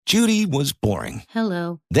Judy was boring.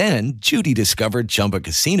 Hello. Then Judy discovered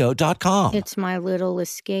ChumbaCasino.com. It's my little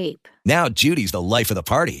escape. Now Judy's the life of the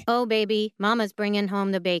party. Oh, baby, mama's bringing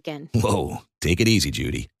home the bacon. Whoa, take it easy,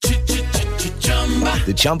 Judy.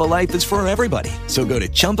 The Chumba life is for everybody. So go to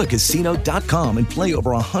ChumbaCasino.com and play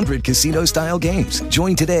over 100 casino-style games.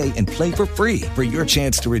 Join today and play for free for your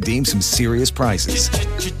chance to redeem some serious prizes.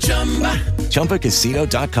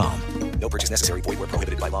 ChumbaCasino.com. No purchase necessary. Void where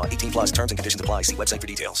prohibited by law. 18 plus terms and conditions apply. See website for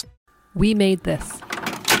details. We made this.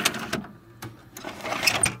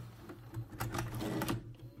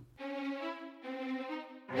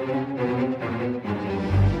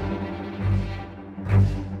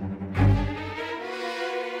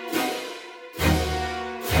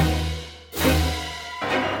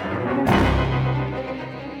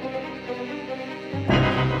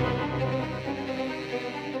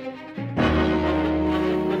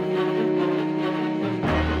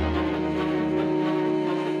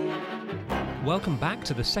 Welcome back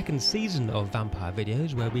to the second season of Vampire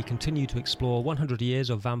Videos, where we continue to explore 100 years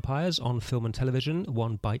of vampires on film and television,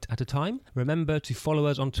 one bite at a time. Remember to follow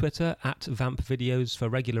us on Twitter at Vamp Videos for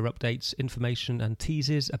regular updates, information and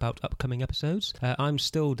teases about upcoming episodes. I'm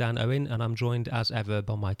still Dan Owen, and I'm joined as ever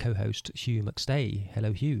by my co-host Hugh McStay.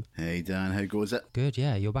 Hello, Hugh. Hey Dan, how goes it? Good,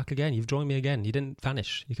 yeah, you're back again. You've joined me again. You didn't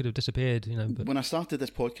vanish. You could have disappeared, you know. But... When I started this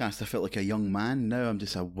podcast, I felt like a young man. Now I'm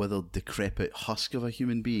just a withered, decrepit husk of a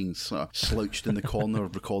human being, sort of slouched in the corner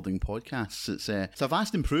of recording podcasts. It's a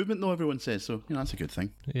vast improvement, though, everyone says, so that's a good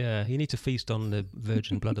thing. Yeah, you need to feast on the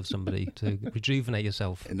virgin blood of somebody to rejuvenate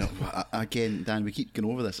yourself. No, again, Dan, we keep going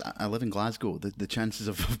over this. I live in Glasgow. The chances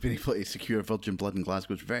of being able to secure virgin blood in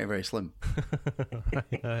Glasgow is very, very slim.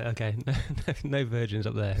 Okay, no virgins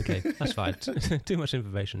up there. Okay, that's fine. Too much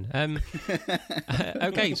information.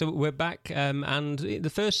 Okay, so we're back, and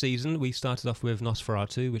the first season we started off with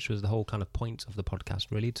Nosferatu, which was the whole kind of point of the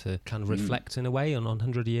podcast, really, to kind of reflect in a way on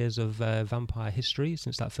 100 years of vampire history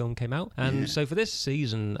since that film came out. And so for this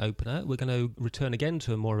season opener, we're going to return again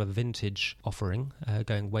to a more of a vintage offering,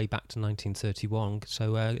 going way back to 1931.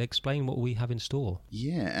 So explain what we have in store.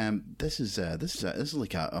 Yeah, this is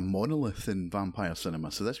like a monolith in vampire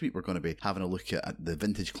cinema. So this week we're going to be having a look at the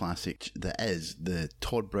vintage classic that is the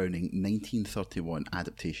Todd Browning 1931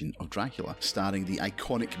 adaptation of Dracula, starring the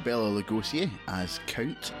iconic Bela Lugosi as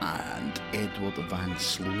Count and Edward Van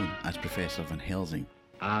Sloan as Professor Van Helsing.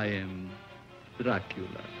 I am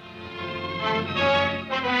Dracula.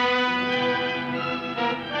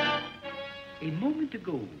 A moment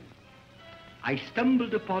ago, I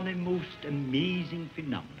stumbled upon a most amazing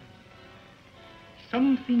phenomenon.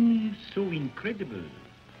 Something so incredible,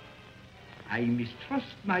 I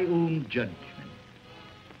mistrust my own judgment.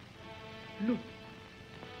 Look.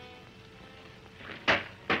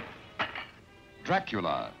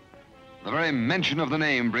 Dracula. The very mention of the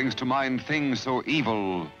name brings to mind things so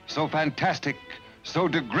evil, so fantastic, so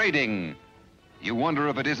degrading. You wonder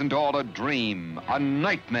if it isn't all a dream, a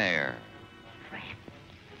nightmare.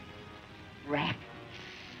 Rats.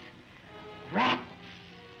 Rats.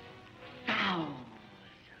 Thousands.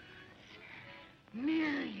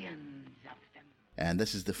 Millions of them. And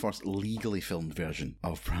this is the first legally filmed version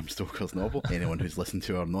of Bram Stoker's novel. Anyone who's listened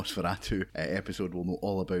to our Nosferatu episode will know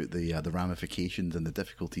all about the ramifications and the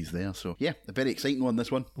difficulties there. So yeah, a very exciting one,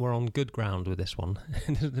 this one. We're on good ground with this one.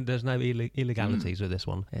 There's no illegalities with this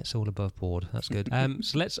one. It's all above board. That's good.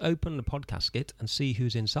 So let's open the podcast skit and see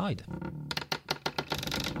who's inside.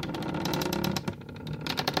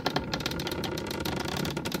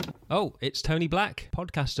 Oh, it's Tony Black,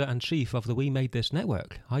 podcaster and chief of the We Made This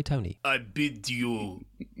network. Hi, Tony. I bid you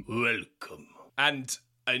welcome. And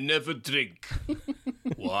I never drink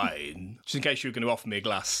wine. Just in case you were going to offer me a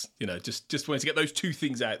glass, just wanted to get those two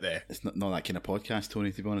things out there. It's not that kind of podcast,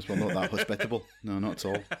 Tony, to be honest. We're not that hospitable. No, not at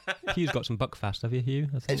all. Hugh's got some Buckfast, have you, Hugh?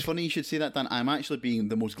 It's funny you should say that, Dan. I'm actually being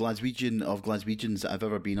the most Glaswegian of Glaswegians that I've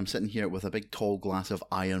ever been. I'm sitting here with a big tall glass of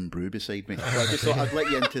iron brew beside me. So I just thought I'd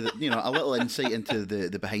let you into a little insight into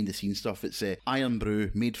the behind the scenes stuff. It's iron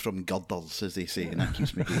brew made from girders, as they say, and that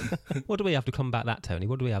keeps me going. What do we have to combat that, Tony?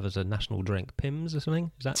 What do we have as a national drink? Pims or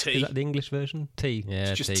something? Is that the English version? Tea. Yeah,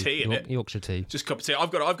 it's just tea, isn't it? Yorkshire tea. Just a cup of tea.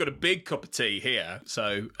 I've got a big cup of tea here,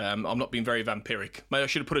 so I'm not being very vampiric. Maybe I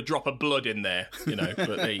should have put a drop of blood in there,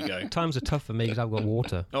 but there you go. Times are tough for me because I've got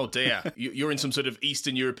water. Oh dear, you're in some sort of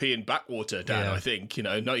Eastern European backwater, Dan. Yeah. I think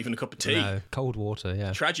not even a cup of tea. No, cold water.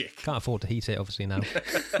 Yeah, tragic. Can't afford to heat it, obviously now.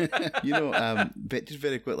 But just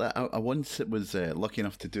very quickly, I once was lucky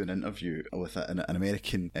enough to do an interview with an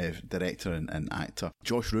American director and actor,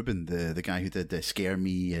 Josh Rubin, the guy who did Scare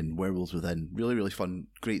Me and Werewolves Within. Really, really fun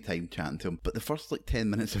great time chatting to him. But the first like 10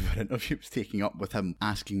 minutes of our interview was taking up with him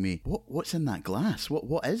asking me, what's in that glass?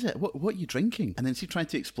 What is it? What are you drinking? And then he tried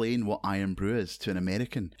to explain what Iron Brew is to an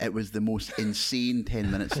American. It was the most insane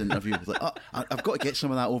 10 minutes interview. It was like, I've got to get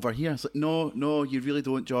some of that over here. It's like, no, you really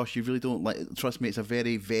don't, Josh. You really don't. Trust me, it's a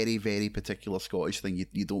very, very, very particular Scottish thing.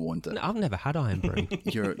 You don't want it. No, I've never had Iron Brew.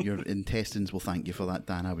 Your intestines will thank you for that,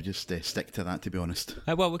 Dan. I would just stick to that, to be honest.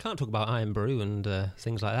 Well, we can't talk about Iron Brew and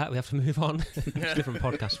things like that. We have to move on. It's a different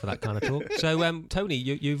podcast for that kind of talk. So, Tony,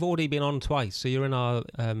 you've already been on twice. So you're in our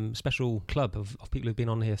special club of people who've been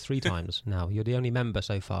on here 3 times now. You're the only member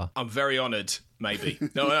so far. I'm very honoured. Maybe.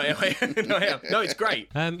 No, I am. No, it's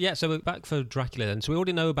great. So we're back for Dracula then. So we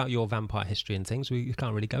already know about your vampire history and things. We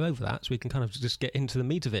can't really go over that, so we can kind of just get into the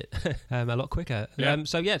meat of it a lot quicker. Yeah.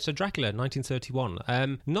 So Dracula,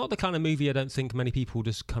 1931. Not the kind of movie I don't think many people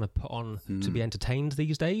just kind of put on to be entertained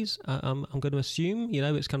these days. I'm going to assume,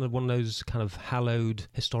 it's kind of one of those kind of hallowed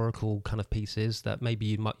historical kind of pieces that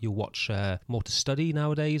maybe you'll watch more to study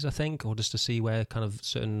nowadays, I think, or just to see where kind of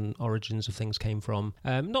certain origins of things came from.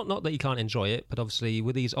 Not that you can't enjoy it, but obviously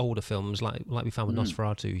with these older films, like we found with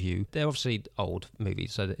Nosferatu, Hugh, they're obviously old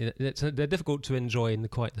movies, so they're difficult to enjoy in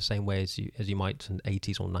quite the same way as you might an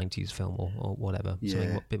 80s or 90s film or whatever,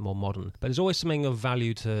 something a bit more modern. But there's always something of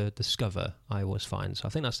value to discover, I always find. So I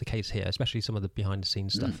think that's the case here, especially some of the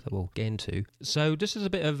behind-the-scenes stuff that we'll get into. So this is a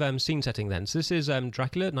bit of scene setting then. So this is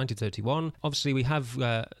Dracula, 1931. Obviously we have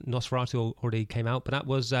Nosferatu already came out, but that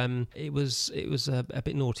was it was a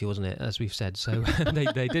bit naughty, wasn't it, as we've said. So they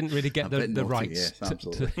didn't really get the rights. Yes,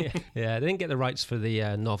 absolutely. They didn't get the rights for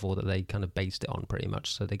the novel that they kind of based it on, pretty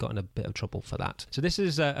much, so they got in a bit of trouble for that. So this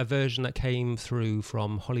is a version that came through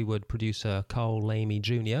from Hollywood producer Carl Laemmle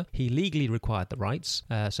Jr. He legally required the rights,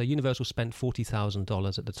 so Universal spent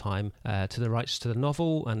 $40,000 at the time to the rights to the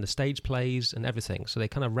novel and the stage plays and everything, so they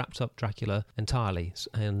kind of wrapped up Dracula entirely,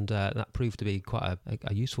 and that proved to be quite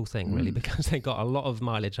a useful thing, really, because they got a lot of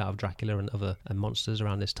mileage out of Dracula and other monsters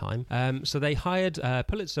around this time. So they hired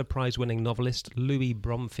Pulitzer Prize-winning novelist Louis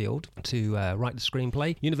Bromfield to write the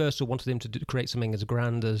screenplay. Universal wanted him to create something as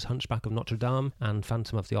grand as Hunchback of Notre Dame and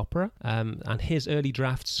Phantom of the Opera, and his early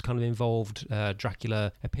drafts kind of involved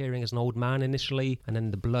Dracula appearing as an old man initially, and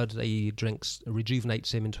then the blood that he drinks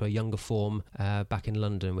rejuvenates him into a younger form back in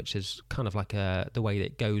London, which is kind of like the way that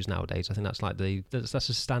it goes nowadays. I think that's like that's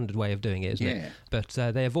a standard way of doing it, isn't it? But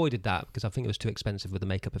they avoided that because I think it was too expensive with the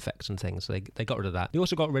makeup effects and things, so they got rid of that. They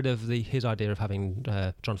also got rid of his idea of having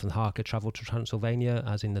Jonathan Harker travel to Transylvania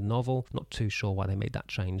as in the novel. Not too sure why they made that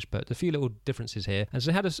change, but a few little differences here. And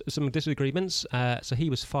so they had some disagreements, so he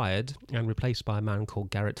was fired and replaced by a man called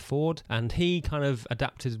Garrett Ford, and he kind of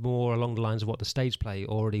adapted more along the lines of what the stage play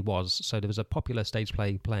already was. So there was a popular stage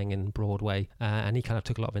play playing in Broadway, and he kind of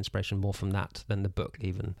took a lot of inspiration more from that than the book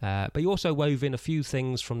even. But he also wove in a few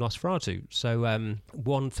things from Nosferatu. So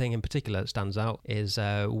one thing in particular that stands out is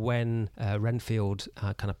when Renfield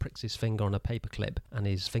kind of pricks his finger on a paperclip and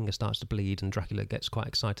his finger starts to bleed, and Dracula gets quite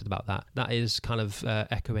excited about that. That is kind of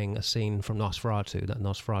echoing a scene from Nosferatu that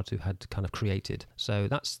Nosferatu had kind of created. So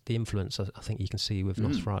that's the influence I think you can see with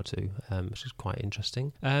Nosferatu, which is quite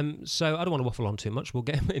interesting. So I don't want to waffle on too much. We'll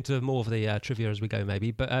get into more of the trivia as we go,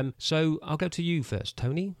 maybe. But so I'll go to you first,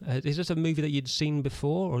 Tony. Is this a movie that you'd seen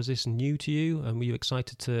before, or is this new to you? And were you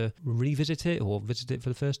excited to revisit it or visit it for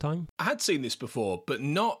the first time? I had seen this before, but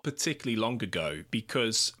not particularly long ago,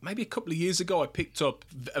 because maybe a couple of years ago I picked up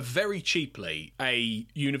very cheaply a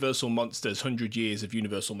Universal Monsters 100 Years of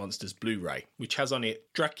Universal Monsters Blu-ray, which has on it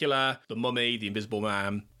Dracula, The Mummy, The Invisible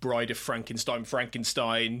Man, Bride of Frankenstein,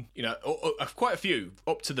 quite a few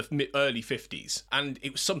up to the early 50s, and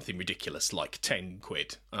it was something ridiculous like 10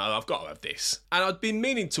 quid. I've got to have this. And I'd been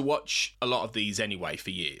meaning to watch a lot of these anyway for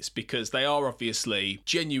years, because they are obviously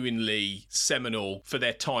genuinely seminal for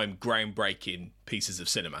their time, groundbreaking pieces of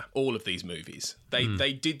cinema. All of these movies,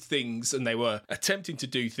 they did things, and they were attempting to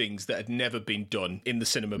do things that had never been done in the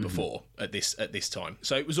cinema before at this time.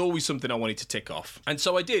 So it was always something I wanted to tick off, and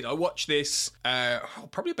so I did. I watched this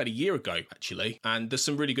probably about a year ago, actually, and there's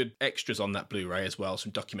some really good extras on that Blu-ray as well,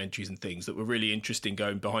 some documentaries and things that were really interesting,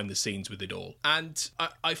 going behind the scenes with it all. And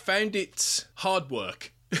I found it hard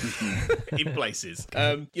work in places.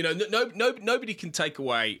 Nobody can take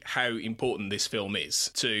away how important this film is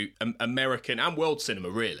to American and world cinema,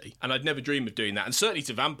 really. And I'd never dream of doing that, and certainly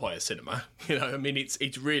to vampire cinema.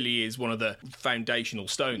 It really is one of the foundational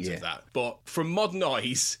stones of that. But from modern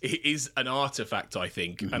eyes, it is an artifact, I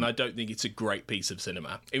think, and I don't think it's a great piece of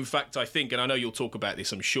cinema. In fact, I think, and I know you'll talk about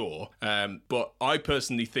this, I'm sure, but I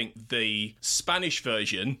personally think the Spanish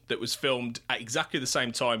version that was filmed at exactly the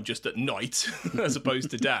same time, just at night, as opposed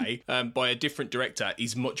to today by a different director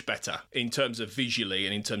is much better in terms of visually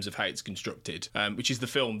and in terms of how it's constructed, which is the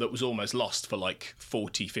film that was almost lost for like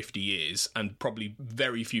 40, 50 years and probably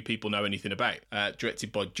very few people know anything about.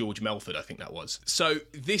 Directed by George Melford, I think that was. So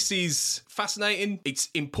this is fascinating. It's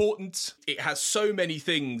important. It has so many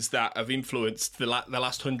things that have influenced the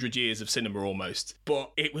last 100 years of cinema almost.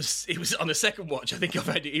 But it was on a second watch, I think I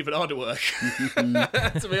found it even harder work,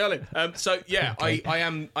 to be honest. So yeah, okay. I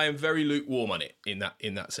am very lukewarm on it in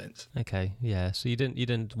that sense. Okay, yeah. So you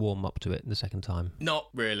didn't warm up to it the second time? Not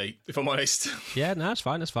really, if I'm honest. Yeah, no, that's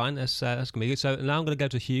fine. That's gonna be good. So now I'm gonna go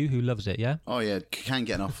to Hugh, who loves it. Yeah. Oh yeah, can't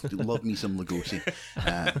get enough. Love me some Lugosi.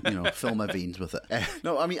 Fill my veins with it.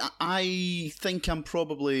 No, I mean, I think I'm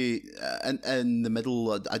probably in the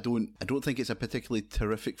middle. I don't think it's a particularly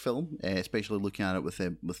terrific film, especially looking at it with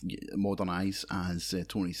modern eyes, as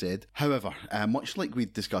Tony said. However, much like we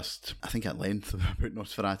discussed, I think at length about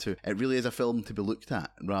Nosferatu, it really is a film to be looked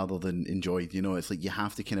at rather than enjoyed. It's like you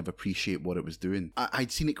have to kind of appreciate what it was doing.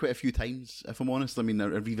 I'd seen it quite a few times, if I'm honest. I mean, I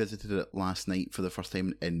revisited it last night for the first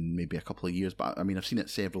time in maybe a couple of years, but I mean, I've seen it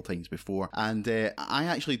several times before, and I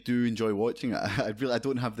actually do enjoy watching it. I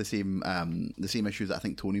don't have the same issues that I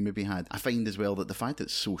think Tony maybe had. I find as well that the fact that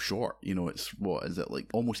it's so short, it's what is it, like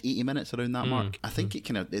almost 80 minutes around that mark. I think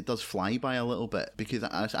it does fly by a little bit, because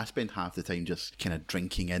I spend half the time just kind of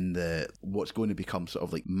drinking in what's going to become sort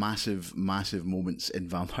of like massive moments in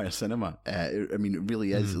vampire cinema. I mean, it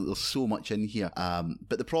really is. There's so much in here.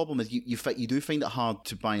 But the problem is you do find it hard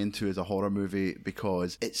to buy into as a horror movie,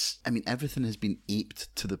 because everything has been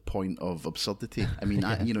aped to the point of absurdity. I mean,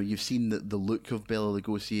 yeah. You've seen the look of Bela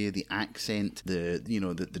Lugosi, the accent,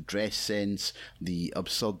 the dress sense, the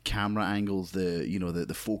absurd camera angles,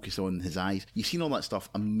 the focus on his eyes. You've seen all that stuff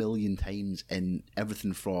a million times in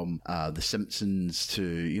everything from The Simpsons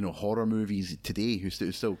to horror movies today, who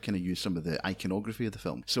still kind of use some of the iconography of the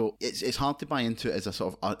film. So it's hard to buy into it as a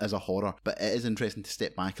sort of as a horror, but it is interesting to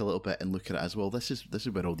step back a little bit and look at it as well. This is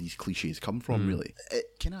where all these cliches come from. Really, it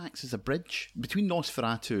kind of acts as a bridge between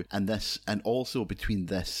Nosferatu and this, and also between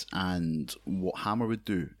this and what Hammer would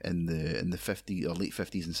do in the 50s or late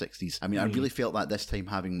 50s and 60s. I mean, I really felt that this time,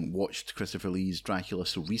 having watched Christopher Lee's Dracula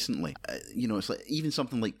so recently. It's like even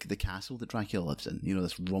something like the castle that Dracula lives in.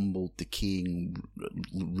 This rumbled, decaying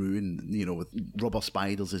ruin. With rubber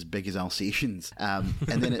spiders as big as Alsatians. And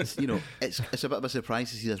then it's a bit of a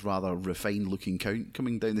surprise to see this rather refined looking count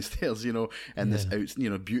coming down the stairs. This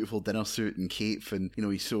beautiful dinner suit and cape, and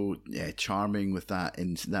he's so charming with that,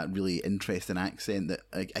 and that really interesting accent that,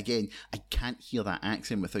 again, I can't hear that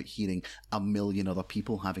accent without hearing a million other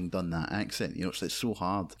people having done that accent. It's so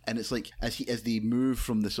hard. And it's like as they move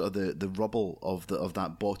from the sort of the rubble of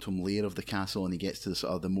that bottom layer of the castle, and he gets to the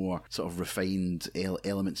sort of the more sort of refined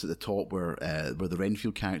elements at the top where the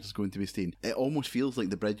Renfield character is going to be staying, it almost feels like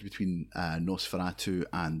the bridge between Nosferatu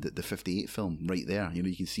and the 58 film right there.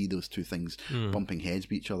 You can see those two things bumping heads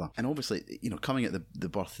with each other. And obviously, coming at the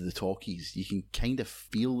birth of the talkies, you can kind of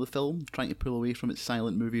feel the film trying to pull away from its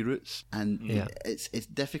silent movie roots. And it's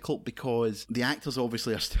difficult because the actors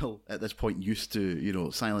obviously are still at this point used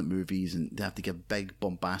to, silent movies, and they have to give big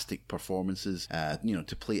bombastic performances,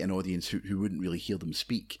 to play an audience who wouldn't really hear them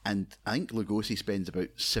speak. And I think Lugosi spends about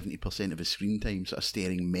 70% of his screen time sort of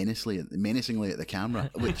staring menacingly at the camera,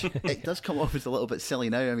 which it does come off as a little bit silly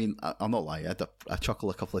now. I mean, I'm not lying. I had a chuckle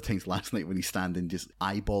a couple of times last night when he's standing just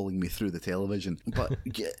eyeballing me through the television. But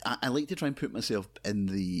I like to try and put myself in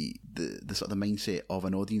the sort of the mindset of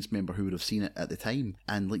an audience member who would have seen it at the time.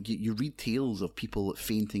 And like you read tales of people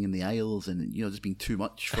fainting in the aisles, and just being too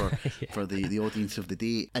much for for the audience of the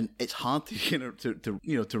day. And it's hard to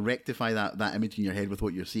to rectify that image in your head with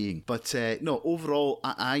what you're seeing. But no, overall,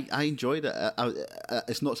 I enjoyed it.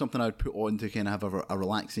 It's not something I would put on to kind of have a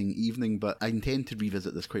relaxing evening, but I intend to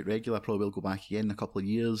revisit this quite regularly. I probably will go back again in a couple of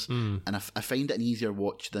years. And I find it an easier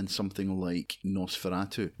watch than something like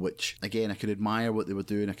Nosferatu, which again, I could admire what they were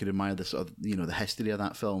doing. I could admire the sort of the history of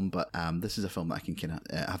that film, but this is a film that I can kind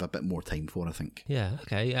of have a bit more time for, I think. Yeah,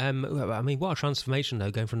 okay. I mean, what a transformation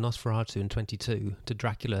though, going from Nosferatu in 22 to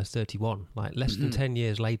Dracula 31, like less than 10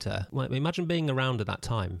 years later. Well, imagine being around at that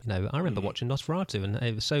time. I remember watching Nosferatu, and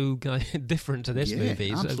it was so different to this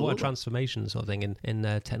movie. What a transformation sort of thing in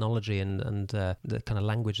technology and the kind of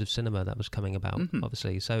language of cinema that was coming about,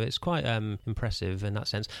 obviously. So it's quite impressive in that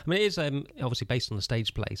sense. I mean, it is obviously based on a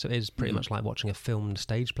stage play, so it is pretty much like watching a filmed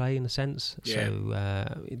stage play in a sense. Yeah. So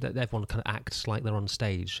everyone kind of acts like they're on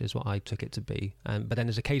stage is what I took it to be. But then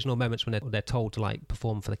there's occasional moments when they're told to like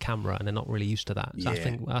perform for the camera, and they're not really used to that. So I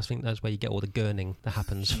think that's where you get all the gurning that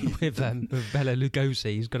happens with Bela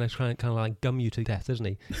Lugosi. He's going to try and kind of like gum you to death, isn't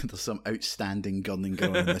he? There's some outstanding gunning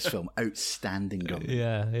going on in this film. Outstanding. standing gun.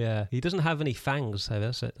 Yeah. He doesn't have any fangs, so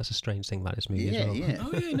that's a strange thing about this movie as well. Yeah.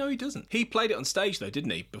 Oh, yeah, no, he doesn't. He played it on stage, though,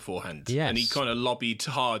 didn't he, beforehand? Yes. And he kind of lobbied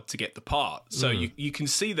hard to get the part. So you can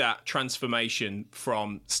see that transformation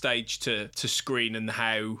from stage to screen and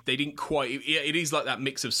how they didn't quite... It is like that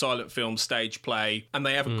mix of silent film, stage play, and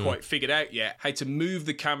they haven't quite figured out yet how to move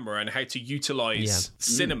the camera and how to utilise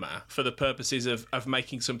cinema for the purposes of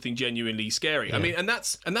making something genuinely scary. Yeah. I mean, and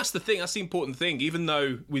that's the thing, that's the important thing, even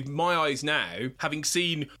though with my eyes now, having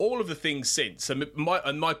seen all of the things since,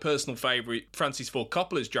 and my personal favourite, Francis Ford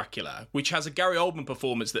Coppola's Dracula, which has a Gary Oldman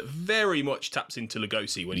performance that very much taps into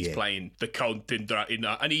Lugosi when he's playing the Count in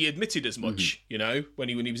and he admitted as much, you know, when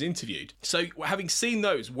he was interviewed. So having seen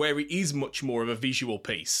those where it is much more of a visual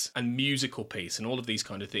piece and musical piece and all of these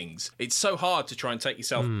kind of things, it's so hard to try and take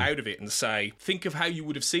yourself out of it and say, think of how you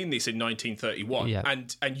would have seen this in 1931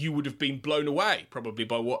 and you would have been blown away probably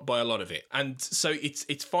by a lot of it. And so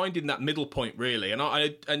it's finding that middle point really,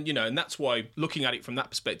 and that's why looking at it from that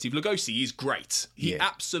perspective, Lugosi is great. He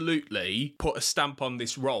absolutely put a stamp on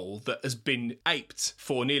this role that has been aped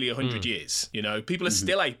for nearly 100 years. You know, people are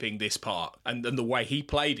still aping this part and the way he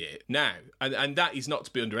played it now, and that is not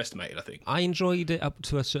to be underestimated. I think I enjoyed it up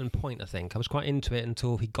to a certain point. I think I was quite into it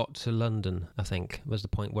until he got to London. I think was the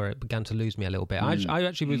point where it began to lose me a little bit. I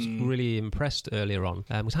actually was really impressed earlier on.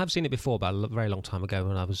 Because I have seen it before, but a very long time ago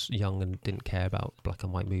when I was young and didn't care about black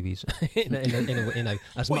and white movies,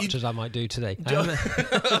 as much as I might do today. I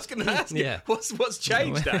was going to ask you, what's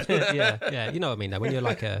changed that? yeah, you know what I mean. Though when you're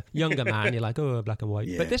like a younger man, you're like, oh, black and white.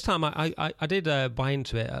 Yeah. But this time I did buy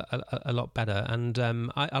into it a lot better, and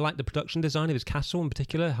I liked the production design of his castle in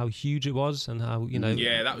particular, how huge it was, and how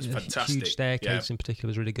that was fantastic. Huge staircase in particular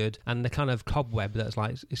was really good, and the kind of cobweb that's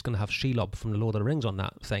like it's going to have Shelob from the Lord of the Rings on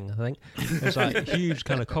that thing. I think it's like a huge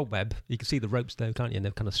kind of cobweb. You can see the ropes though, can't you? And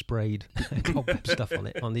they've kind of sprayed cobweb stuff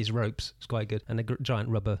on these ropes. It's quite good, and the giant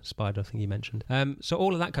rubber spider thing you mentioned. So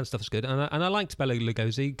all of that kind of stuff is good, and I liked Bela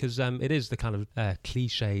Lugosi because it is the kind of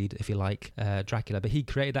cliched, if you like, Dracula, but he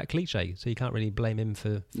created that cliche, so you can't really blame him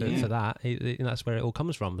for that. That's where it all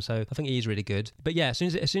comes from. So I think he's really good. But yeah, as soon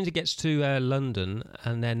as it gets to London,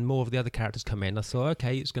 and then more of the other characters come in, I thought,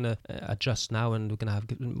 okay, it's going to adjust now, and we're going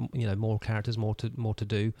to have more characters, more to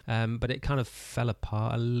do. But it kind of fell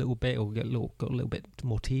apart a little bit, or got a little bit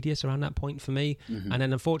more tedious around that point for me. And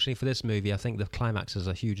then unfortunately for this movie, I think the climax is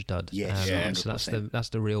a huge dud. So that's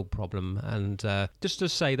the real problem. And just to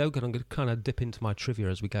say though, I'm going to kind of dip into my trivia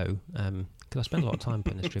as we go. Because I spend a lot of time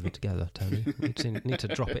putting this trivia together, Tony. Need to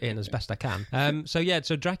drop it in as best I can. So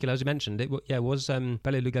Dracula, as you mentioned, it was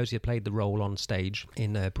Bela Lugosi had played the role on stage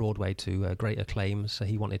in Broadway to great acclaim, so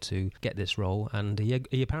he wanted to get this role, and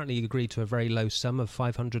he apparently agreed to a very low sum of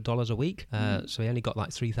 $500 a week, so he only got like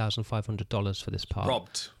 $3,500 for this part.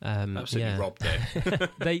 Robbed. Absolutely robbed there.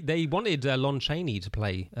 They wanted Lon Chaney to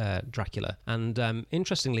play Dracula, and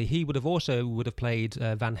interestingly, he would have played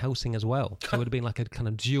Van Helsing as well, so it would have been like a kind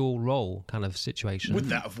of dual role kind of situation. Would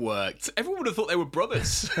that have worked? Everyone would have thought they were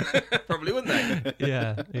brothers. Probably, wouldn't they?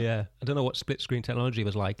 Yeah. I don't know what split screen technology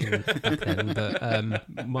was like back then,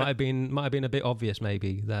 but might have been a bit obvious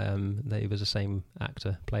maybe that he was the same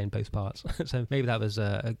actor playing both parts. So maybe that was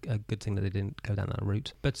a good thing that they didn't go down that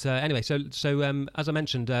route. But anyway, so as I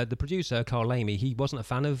mentioned, the producer Carl Lamy, he wasn't a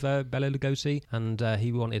fan of Bela Lugosi, and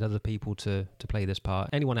he wanted other people to play this part.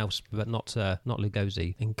 Anyone else, but not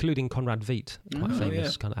Lugosi, including Conrad Veidt, quite a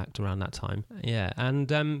famous kind of actor around that time. Yeah, and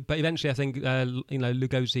but eventually I think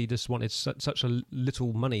Lugosi just wanted such a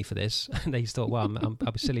little money for this, and they thought, well,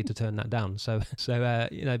 I'd be silly to turn that down. So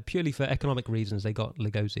purely for economic reasons, they got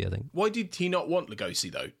Lugosi, I think. Why did he not want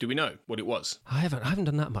Lugosi though? Do we know what it was? I haven't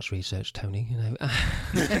done that much research, Tony.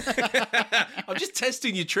 I'm just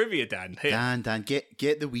testing your trivia, Dan. Here. Dan,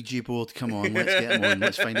 get the Ouija board. Come on, let's get him on.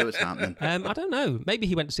 Let's find out what's happening. I don't know. Maybe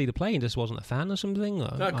he went to see the play and just wasn't a fan or something.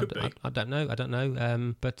 That could be. I don't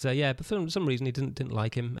know. But for some reason he didn't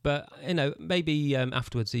like him. But maybe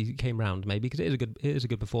afterwards he came round. Maybe because it is a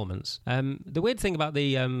good performance. The weird thing about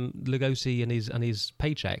the Lugosi and his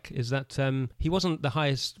paycheck is that he wasn't the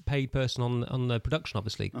highest paid person on the production,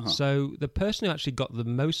 obviously. So the person who actually got the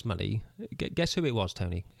most money, guess who it was,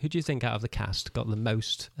 Tony? Who do you think out of the cast got the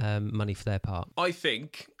most money for their part? I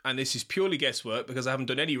think, and this is purely guesswork because I haven't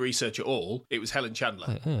done any research at all, it was Helen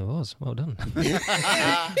Chandler. Oh, it was. Well done.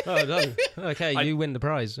 Well done. Okay, you win the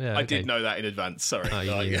prize. Yeah, I did know that in advance. Sorry.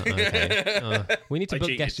 Okay. We need to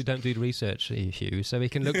book guests who don't do the research, Hugh, so we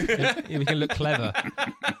can look clever.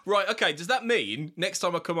 Right. Okay. Does that mean next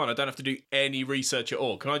time I come on, I don't have to do any research at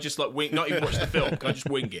all? Can I just wing, not even watch the film? Can I just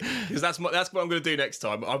wing it? Because that's what I'm going to do next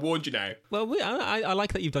time. I warned you now. Well, I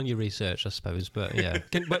like that you've done your research, I suppose, but yeah.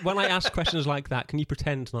 But when I ask questions like that, can you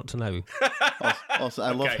pretend pretend not to know. Also,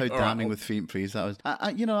 I love Okay, how all damning right. with faint praise that was.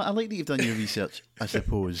 I like that you've done your research, I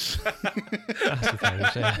suppose. That's the thing,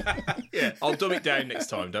 yeah. Yeah, I'll dumb it down next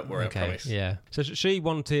time. Don't worry, I Okay, promise. yeah. So she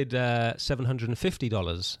wanted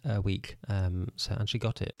 $750 a week, and she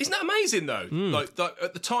got it. Isn't that amazing though? Like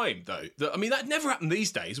at the time though, I mean that'd never happen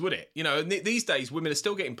these days, would it? You know, and these days women are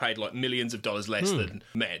still getting paid like millions of dollars less than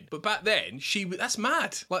men. But back then, that's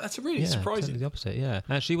mad. Like that's really surprising. Totally the opposite. Yeah,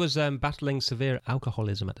 she was battling severe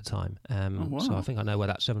alcoholism at the time. So I think I know where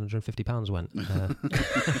that £750 went.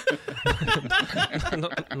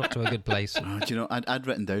 Not to a good place. Oh, do you know, I'd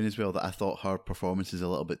written down as well that I thought her performance is a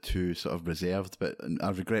little bit too sort of reserved, but I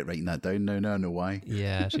regret writing that down now. Now I know why.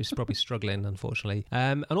 Yeah, she's probably struggling, unfortunately.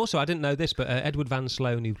 And also, I didn't know this, but Edward Van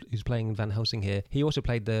Sloan, who's playing Van Helsing here, he also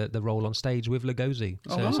played the role on stage with Lugosi.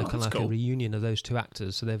 So it's kind of like cool. a reunion of those two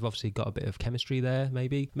actors. So they've obviously got a bit of chemistry there,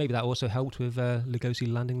 maybe. Maybe that also helped with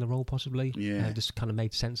Lugosi landing the role, possibly. Yeah. Just kind of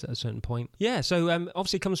made sense at a certain point. Yeah, so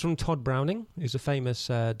obviously it comes from Todd Browning, who's a famous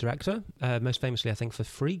director, most famously, I think, for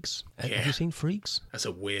Freaks. Yeah. Have you seen Freaks? That's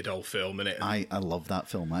a weird old film, isn't it? I love that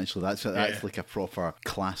film, actually. That's like a proper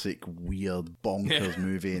classic, weird, bonkers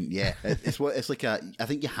movie. And it's like I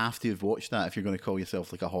think you have to have watched that if you're going to call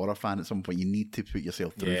yourself like a horror fan at some point. You need to put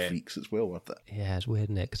yourself through Freaks. It's well worth it. Yeah, it's weird,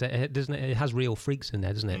 isn't it? Because it has real freaks in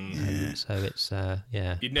there, doesn't it? So it's,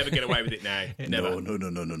 You'd never get away with it now. Never.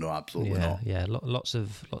 No, absolutely not. Yeah, lots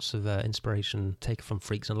of inspiration taken from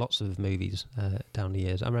Freaks and lots of movies down the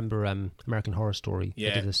years. I remember American Horror Story.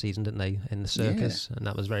 They did a season, didn't they, in the circus, and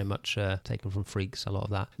that was very much taken from Freaks. A lot of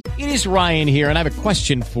that. It is Ryan here, and I have a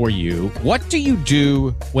question for you. What do you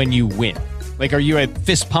do when you win? Like, are you a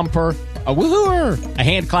fist pumper, a woohooer, a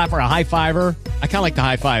hand clapper, a high fiver? I kind of like the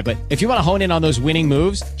high five, but if you want to hone in on those winning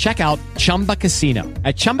moves, check out Chumba Casino.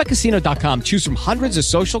 At ChumbaCasino.com, choose from hundreds of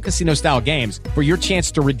social casino-style games for your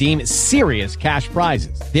chance to redeem serious cash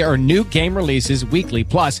prizes. There are new game releases weekly,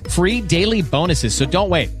 plus free daily bonuses, so don't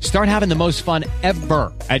wait. Start having the most fun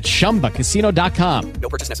ever at ChumbaCasino.com. No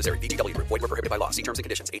purchase necessary. VGW. Void where prohibited by law. See terms and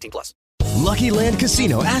conditions. 18+. Lucky Land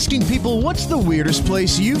Casino, asking people, what's the weirdest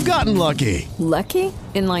place you've gotten lucky? Lucky?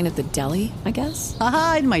 In line at the deli, I guess?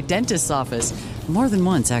 Aha, in my dentist's office. More than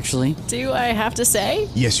once, actually. Do I have to say?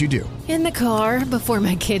 Yes, you do. In the car before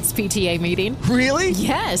my kids' PTA meeting. Really?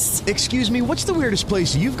 Yes. Excuse me, what's the weirdest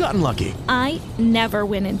place you've gotten lucky? I never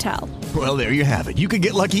win and tell. Well, there you have it. You can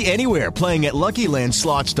get lucky anywhere, playing at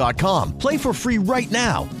LuckyLandSlots.com. Play for free right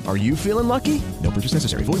now. Are you feeling lucky? No purchase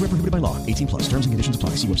necessary. Void where prohibited by law. 18+. Terms and conditions apply.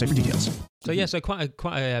 See website for details. So quite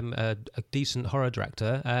a decent horror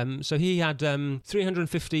director. So he had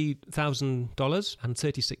 $350,000 and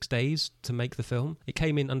 36 days to make the film. It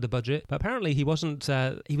came in under budget, but apparently he wasn't.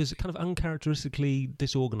 He was kind of uncharacteristically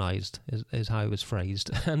disorganized, is how it was phrased.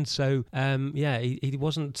 And so he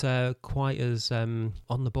wasn't quite as on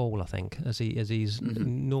the ball, I think, as he's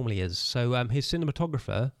normally is. So his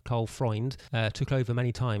cinematographer Carl Freund took over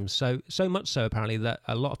many times. So much so apparently that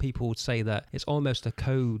a lot of people would say that it's almost a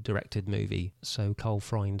co-directed movie. So Carl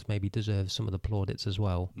Freund maybe deserves some of the plaudits as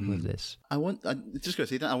well with this. I just got to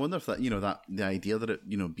say that I wonder if that that the idea that it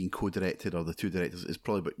being co-directed or the two directors is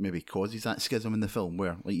probably what maybe causes that schism in the film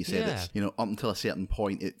where, like you said, it's up until a certain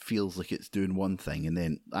point it feels like it's doing one thing, and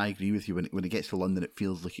then I agree with you when it gets to London it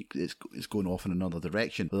feels like it's going off in another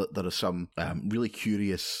direction. There are some really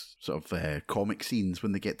curious sort of comic scenes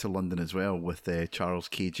when they get to London as well with Charles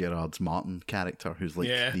K. Gerard's Martin character, who's like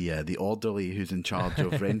the orderly who's in charge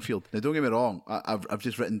of Renfield. Now, don't get me wrong, I've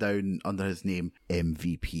just written down under his name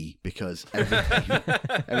MVP because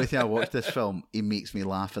every time I watch this film, he makes me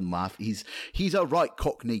laugh and laugh. He's a right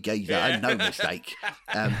Cockney geezer, and no mistake.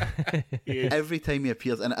 Every time he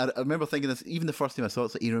appears, and I remember thinking this even the first time I saw it,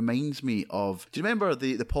 it's like, he reminds me of. Do you remember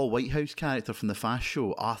the Paul Whitehouse character from the Fast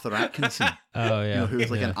Show, Arthur Atkinson? Oh yeah, who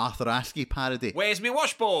was like an Arthur Askey parody. Where's me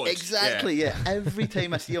washboard? Exactly, yeah. Every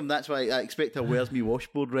time I see him, that's why I expect a "Where's me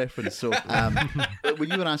washboard" reference. So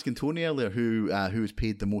when you were asking Tony earlier who was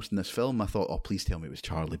paid the most in this film, I thought, oh, please tell me it was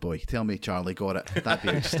Charlie Boy. Tell me Charlie got it. That'd be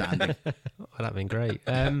outstanding. That'd been great.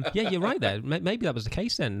 Yeah, you're right there. Maybe that was the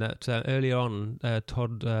case then, that earlier on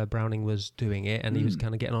Todd Browning was doing it and he was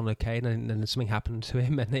kind of getting on okay, and then something happened to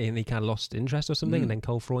him and he kind of lost interest or something, and then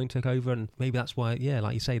Carl Freund took over, and maybe that's why,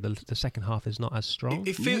 like you say, the second half is not as strong.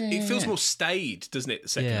 It feels more staid, doesn't it, the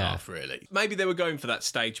second half, really? Maybe they were going for that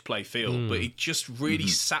stage play feel, but it just really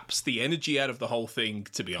saps the energy out of the whole thing,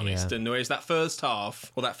 to be honest. And whereas that first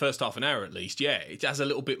half, or that first half an hour at least, it has a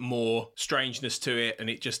little bit more strangeness to it, and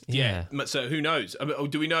it just, So who knows? I mean,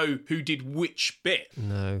 do we know who did which bit?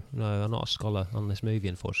 No, I'm not a scholar on this movie,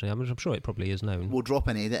 unfortunately. I'm sure it probably is known. We'll drop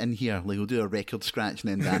an edit in here. Like, we'll do a record scratch,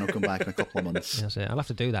 and then Dan will come back in a couple of months. That's it. I'll have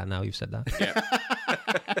to do that now you've said that. Yeah.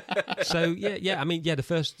 So yeah. I mean, the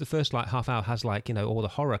first like half hour has like all the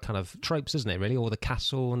horror kind of tropes, isn't it? Really, all the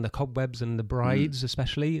castle and the cobwebs and the brides,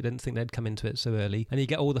 especially. I didn't think they'd come into it so early. And you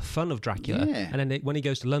get all the fun of Dracula. Yeah. And then when he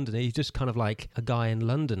goes to London, he's just kind of like a guy in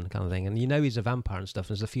London kind of thing. And he's a vampire and stuff.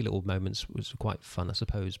 And there's a few little moments which are quite fun, I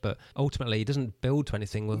suppose. But ultimately, he doesn't build to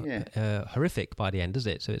anything horrific by the end, does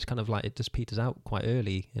it? So it's kind of like it just peters out quite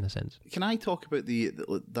early in a sense. Can I talk about the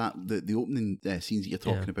opening scenes that you're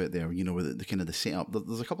talking about there? With the kind of the setup.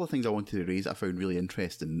 There's a couple of things I wanted to raise that I found really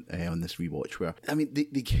interesting on this rewatch. Where I mean, they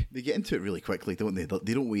get into it really quickly, don't they?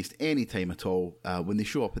 They don't waste any time at all. When they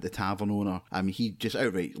show up at the tavern owner, I mean, he just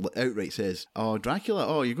outright says, "Oh, Dracula!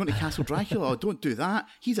 Oh, you're going to Castle Dracula! Oh, don't do that!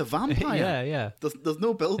 He's a vampire!" Yeah. There's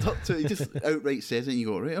no build up to it. He just outright says it, and you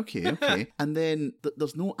go, right, okay. And then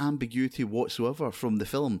there's no ambiguity whatsoever from the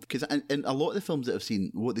film, because in a lot of the films that I've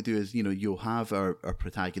seen, what they do is you'll have our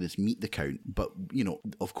protagonist meet the Count, but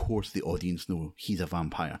of course the audience know he's a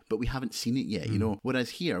vampire, but we haven't seen it yet. Whereas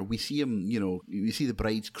here we see him, we see the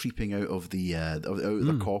brides creeping out of the out of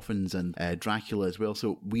their coffins, and Dracula as well.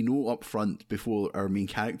 So we know up front before our main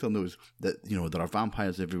character knows that there are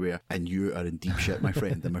vampires everywhere, and you are in deep shit, my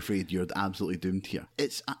friend. I'm afraid you're absolutely doomed here.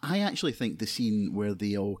 I actually think the scene where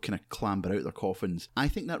they all kind of clamber out their coffins, I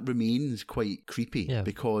think that remains quite creepy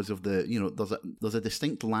because of the there's a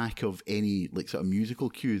distinct lack of any like sort of musical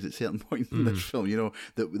cues at certain points in this film,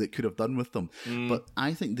 that could have done with them. But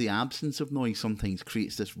I think the absence of noise sometimes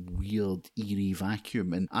creates this weird eerie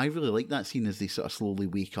vacuum, and I really like that scene as they sort of slowly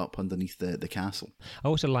wake up underneath the castle. I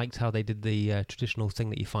also liked how they did the traditional thing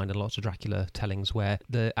that you find in lots of Dracula tellings, where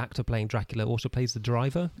the actor playing Dracula also plays the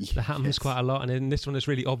driver. That happens quite a lot, and in this one it's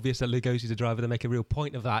really obvious that Lugosi's the driver. They make a real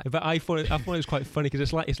point of that. But I thought it was quite funny because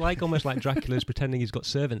it's like almost like Dracula's pretending he's got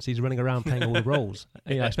servants. He's running around playing all the roles.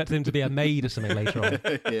 I expected him to be a maid or something later on.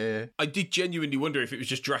 Yeah, I did genuinely wonder if it was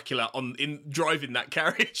just Dracula in driving that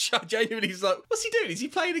carriage. I genuinely was like, what's he doing? Is he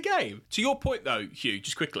playing a game? To your point though, Hugh,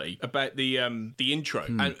 just quickly about the intro,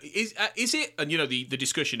 and is it, and the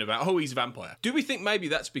discussion about he's a vampire. Do we think maybe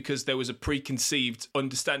that's because there was a preconceived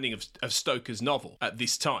understanding of Stoker's novel at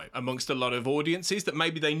this time amongst a lot of audiences, that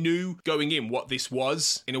maybe they knew going in what this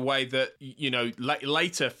was in a way that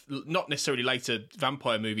later, not necessarily later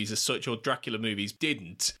vampire movies as such or Dracula movies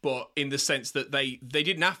didn't, but in the sense that they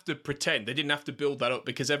didn't have to pretend, they didn't have to build that up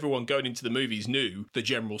because everyone going into the movies knew the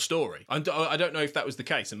general story. I don't know if that was the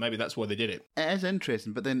case, and maybe that's why they did it. It is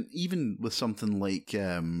interesting, but then even with something like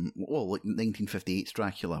 1958's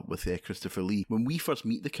Dracula with Christopher Lee, when we first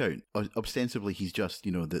meet the Count, ostensibly he's just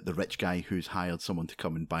the rich guy who's hired someone to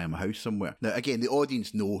come and buy him a house somewhere. Now again, the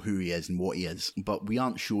audience know who he is and what he is, but we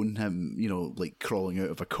aren't shown him like crawling out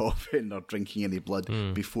of a coffin or drinking any blood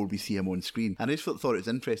before we see him on screen. And I just thought it was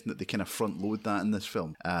interesting that they kind of front load that in this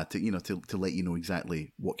film to let you know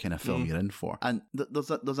exactly what kind of film you're in for. And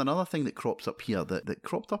there's another thing that crops up here that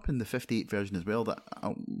cropped up in the 58 version as well.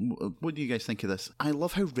 What do you guys think of this? I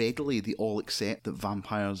love how readily they all accept that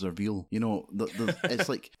vampires are real. It's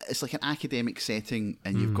like an academic setting,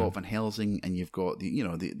 and you've got Van Helsing, and you've got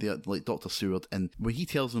the like Dr. Seward, and when he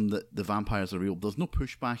tells them that the vampires are real, there's no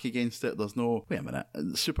pushback against it. There's no wait a minute,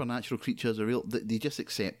 supernatural creatures are real. They just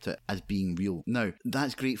accept it as being real. Now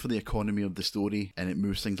that's great for the economy of the story, and it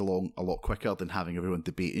moves things along a lot quicker than having everyone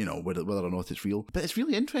debate whether or not it's real. But it's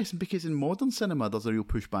really interesting because in modern cinema there's a real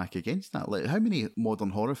pushback against that. Like, how many modern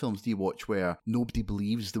horror films do you watch where nobody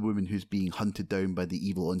believes the woman who's being hunted down by the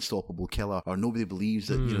evil unstoppable killer, or nobody believes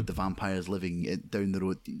that the vampire's living down the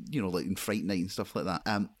road, like in Fright Night and stuff like that?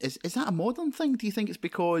 Is that a modern thing? Do you think it's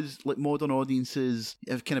because like modern audiences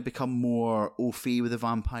have kind of become more au fait with the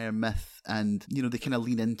vampire myth, and they kind of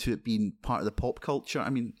lean into it being part of the pop culture? I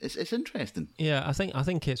mean, it's interesting. Yeah, I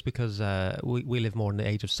think it's because we live more in the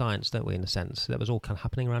age of science, don't we? In a sense, that was all kind of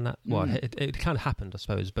happening around that. Well, it kind of happened, I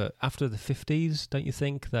suppose, but after the 50s, don't you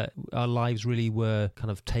think that our lives really were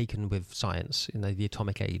kind of taken with science, the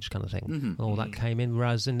atomic age kind of thing, and all that came in?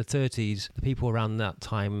 Whereas in the 30s, the people around that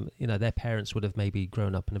time, their parents would have maybe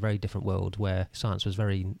grown up in a very different world where science was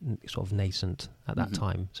very sort of nascent at that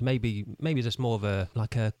time. So maybe just more of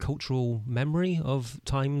a cultural memory of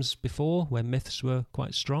times before where myths were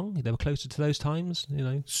quite strong. They were closer to those times,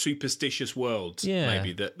 Superstitious worlds,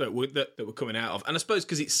 maybe that were coming out of. And I suppose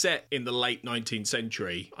because it's set in the late 19th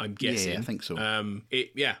century, I'm guessing. Yeah, I think so.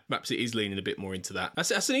 Perhaps it is leaning a bit more into that.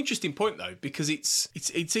 That's an interesting point though, because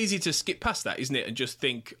it's easy to skip past that, isn't it, and just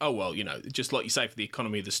think, oh well, just like you say, for the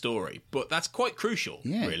economy of the story. But that's quite crucial,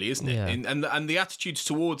 really, isn't it? Yeah. And the attitudes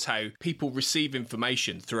towards how people receive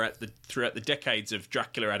information throughout the decades of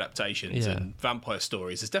Dracula adaptations and vampire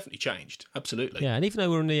stories has definitely changed. Absolutely. Yeah, and even though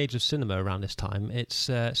we're in the age of cinema around this time, it's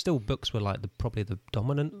still books were like probably the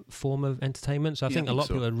dominant form of entertainment. So I think a lot of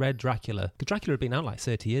people had read Dracula. Because Dracula had been out like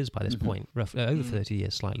 30 years by this point, roughly, over 30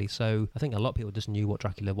 years slightly. So I think a lot of people just knew what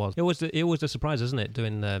Dracula was. It always a surprise, isn't it,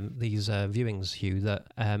 doing these viewings, Hugh, that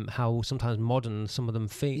how sometimes modern some of them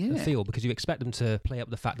feel, because you expect them to play up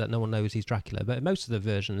the fact that no one knows he's Dracula. But most of the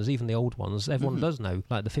versions, even the old ones, everyone does know.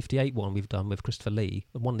 Like the 58 one we've done with Christopher Lee,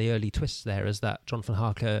 one of the early twists there is that Jonathan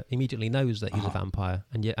Harker immediately knows that he's a vampire,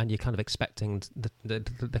 and you're kind of expecting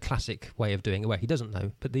the classic way of doing it, where he doesn't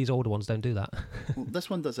know. But these older ones don't do that. Well, this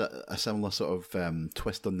one does a similar sort of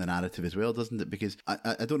twist on the narrative as well, doesn't it? Because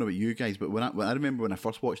I don't know about you guys, but when I remember when I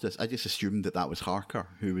first watched this, I just assumed that was Harker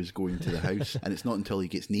who was going to the house, and it's not until he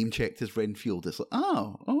gets name checked as Renfield, it's like,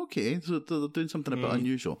 oh, okay, so they're doing something a bit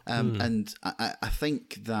unusual. And I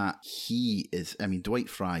think that he is, I mean, Dwight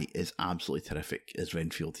Fry is absolutely terrific as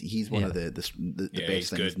Renfield. He's one of the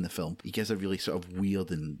best things in the film. He gives a really sort of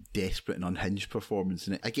weird and desperate and unhinged performance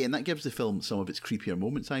in it. Again, that gives the film some of its creepier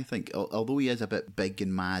moments, I think. Although he is a bit big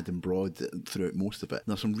and mad and broad throughout most of it,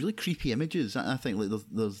 there's some really creepy images. I think like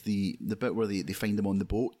there's the bit where they find him on the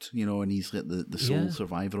boat, you know, and he's like the sole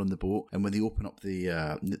survivor on the boat, and when they open up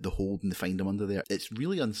the hold and they find him under there, it's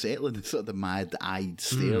really unsettling. It's sort of the mad-eyed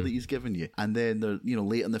stare that he's giving you. And then they're, you know,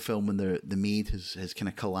 late in the film when the maid has kind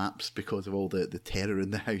of collapsed because of all the terror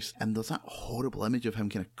in the house, and there's that horrible image of him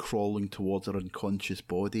kind of crawling towards her unconscious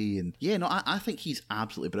body. And I think he's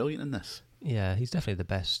absolutely brilliant in this. Yeah, he's definitely the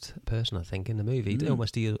best person, I think, in the movie. He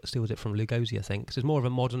almost steals it from Lugosi, I think. 'Cause it's more of a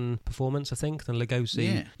modern performance, I think, than Lugosi.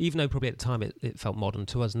 Yeah. Even though probably at the time it felt modern,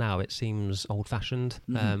 to us now it seems old-fashioned.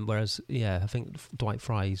 Whereas, I think Dwight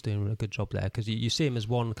Fry is doing a good job there, because you see him as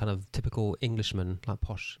one kind of typical Englishman, like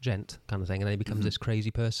posh gent kind of thing, and then he becomes this crazy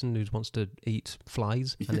person who wants to eat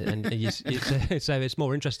flies. So it's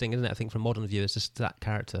more interesting, isn't it, I think, for modern viewers, just that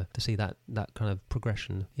character, to see that kind of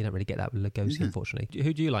progression. You don't really get that with Lugosi, unfortunately.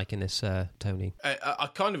 Who do you like in this, Tony? I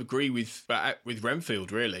kind of agree with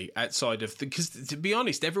Renfield, really, outside of because to be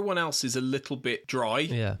honest, everyone else is a little bit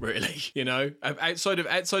dry, really. You know, outside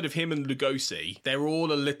of him and Lugosi, they're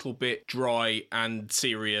all a little bit dry and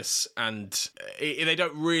serious, and they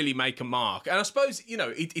don't really make a mark. And I suppose, you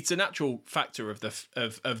know, it's a natural factor of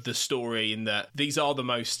the story in that these are the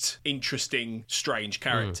most interesting, strange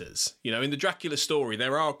characters. You know, in the Dracula story,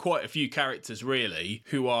 there are quite a few characters really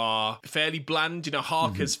who are fairly bland. You know,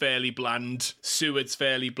 Harker's fairly bland. Seward's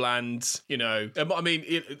fairly bland, you know. I mean,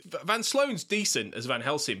 Van Sloan's decent as Van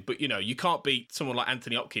Helsing, but, you know, you can't beat someone like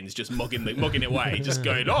Anthony Hopkins just mugging it away, just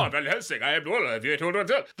going, oh, Van Helsing, I am one of you.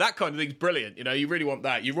 That kind of thing's brilliant, you know. You really want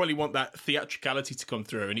that. You really want that theatricality to come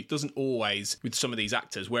through, and it doesn't always with some of these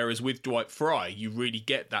actors, whereas with Dwight Fry, you really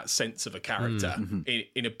get that sense of a character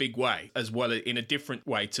in a big way, as well as in a different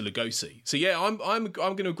way to Lugosi. So, yeah, I'm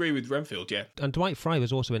going to agree with Renfield, yeah. And Dwight Fry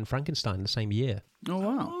was also in Frankenstein the same year. Oh,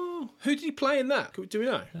 wow. Who did he play in that? Do we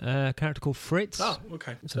know? A character called Fritz. Oh,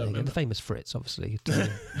 okay. So the famous Fritz, obviously.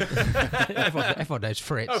 Everyone knows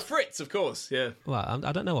Fritz. Oh, Fritz, of course, yeah. Well,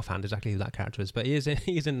 I don't know offhand exactly who that character is, but he is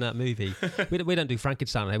in that movie. We don't do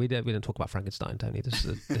Frankenstein. We don't talk about Frankenstein, Tony. This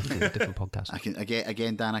is a different podcast. I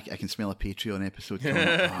can Dan. I can smell a Patreon episode.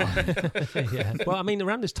 Yeah. Well, I mean,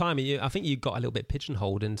 around this time, I think you got a little bit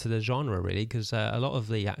pigeonholed into the genre, really, because a lot of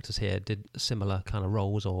the actors here did similar kind of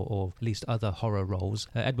roles, or at least other horror roles.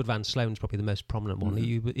 Edward Van Sloan's probably the most prominent one.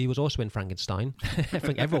 He was also in Frankenstein. I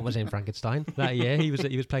think everyone was in Frankenstein that year. He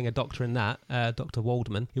was playing a doctor in that, Dr.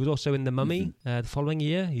 Waldman. He was also in The Mummy the following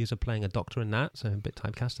year. He was playing a doctor in that, so a bit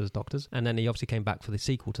typecast as doctors. And then he obviously came back for the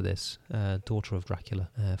sequel to this, Daughter of Dracula,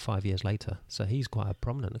 5 years later. So he's quite a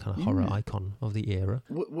prominent kind of horror icon of the era.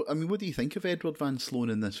 What do you think of Edward Van Sloan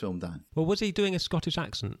in this film, Dan? Well, was he doing a Scottish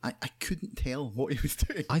accent? I couldn't tell what he was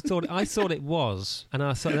doing. I thought it was, and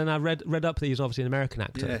then I read up that he's obviously an American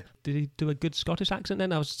actor. Yeah. Did he do a good Scottish accent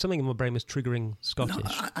then? Something in my brain was triggering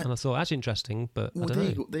Scottish, and I thought that's interesting, but I don't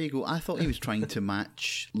know. There you go. I thought he was trying to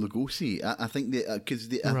match Lugosi. I think that because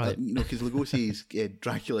Lugosi's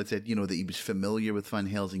Dracula said, you know, that he was familiar with Van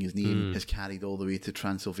Helsing. His name is carried all the way to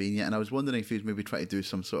Transylvania, and I was wondering if he was maybe trying to do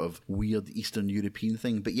some sort of weird Eastern European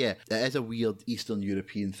thing. But yeah, it is a weird Eastern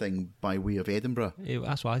European thing by way of Edinburgh.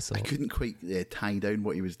 That's what I thought. I couldn't quite tie down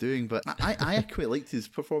what he was doing, but I quite liked his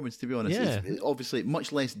performance, to be honest. Yeah. It's obviously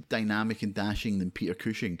much less dynamic and dashing than Peter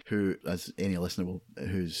Cushing, who, as any listener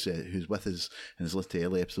who's with us and has listened to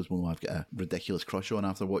early episodes will know, I've got a ridiculous crush on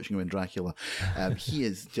after watching him in Dracula. He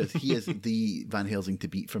is the Van Helsing to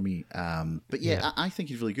beat for me. But yeah, I think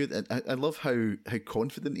he's really good. I love how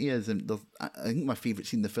confident he is. And I think my favourite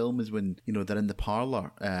scene in the film is when, you know, they're in the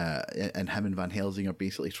parlour and him and Van Helsing are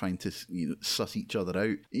basically trying to, you know, suss each other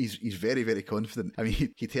out. He's very, very confident. I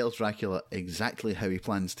mean, he tells Dracula exactly how he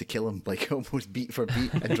plans to kill him, like almost beat for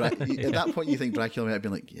beat. And at that point, you think Dracula might have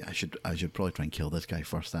been like, yeah, I should probably try and kill this guy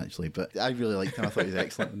first, actually. But I really liked him. I thought he was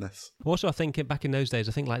excellent in this. Also, I think back in those days,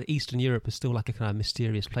 I think like Eastern Europe was still like a kind of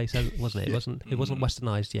mysterious place, wasn't it? It wasn't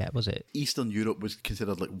westernized yet, was it? Eastern Europe was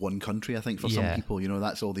considered like one country, I think, for some people.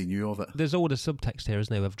 That's all they knew of it. There's all the subtext here,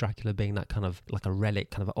 isn't there, of Dracula being that kind of like a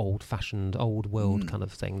relic, kind of old-fashioned, old world kind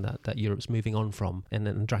of thing that Europe's moving on from, and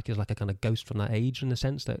then Dracula's like a kind of ghost from that age in the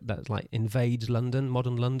sense that like invades London,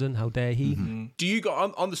 modern London. How dare he? Do you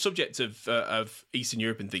guys, on the subject of Eastern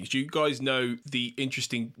Europe and things, do you guys know the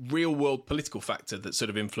interesting real-world political factor that sort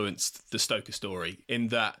of influenced the Stoker story, in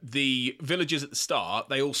that the villagers at the start,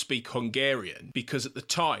 they all speak Hungarian, because at the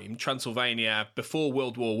time, Transylvania, before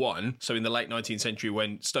World War I, so in the late 19th century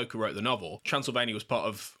when Stoker wrote the novel, Transylvania was part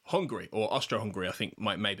of Hungary, or Austro-Hungary, I think,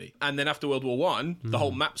 maybe. And then after World War I, the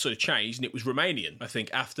whole map sort of changed, and it was Romanian, I think,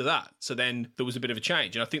 after that. So then there was a bit of a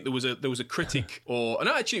change. And I think there was a critic, no,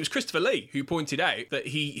 actually it was Christopher Lee who pointed out that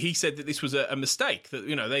he said that this was a mistake,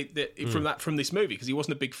 that from this movie, because he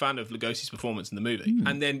wasn't a big fan of Lugosi's performance in the movie.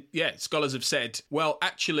 And then, scholars have said, well,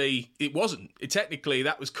 actually, it wasn't. Technically,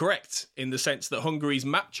 that was correct in the sense that Hungary's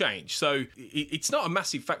map changed. So it's not a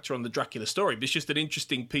massive factor on the Dracula story, but it's just an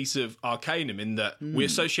interesting piece of arcanum in that we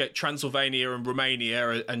associate Transylvania and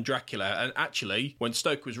Romania and Dracula, and actually, when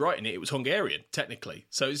Stoker was writing it was Hungarian, technically.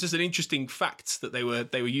 So it's just an interesting fact that they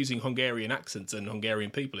were using Hungarian accents and Hungarian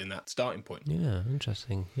people in that starting point. Yeah,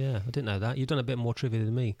 interesting. Yeah, I didn't know that. You've done a bit more trivia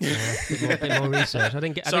than me. A bit more research. I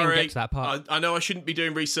didn't get to that part. I know I shouldn't be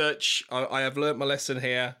doing research. I have learnt my lesson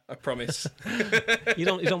here. I promise. He's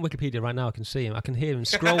on Wikipedia right now. I can see him. I can hear him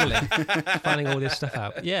scrolling, finding all this stuff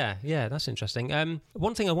out. Yeah, that's interesting.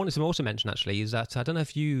 One thing I wanted to also mention actually is that I don't know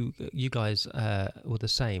if you guys were the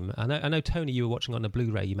same. I know Tony, you were watching on the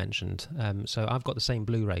Blu-ray you mentioned. So I've got the same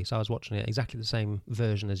Blu-ray, so I was watching it exactly the same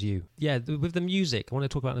version as you. Yeah, with the music, I want to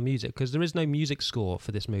talk about the music because there is no music score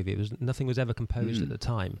for this movie. Nothing was ever composed at the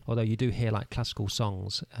time, although you do hear like classical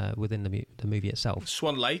songs within the movie itself.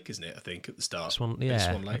 Swan Lake, isn't it? I think at the start. Swan Lake.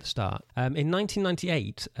 At the start. In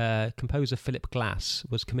 1998, composer Philip Glass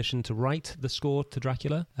was commissioned to write the score to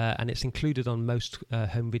Dracula, and it's included on most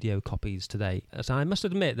home video copies today. So I must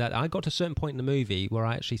admit that I got to a certain point in the movie where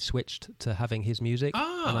I actually switched to having his music,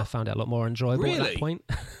 and I found it a lot more enjoyable at that point.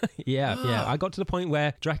 Yeah. I got to the point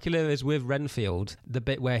where Dracula is with Renfield, the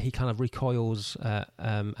bit where he kind of recoils at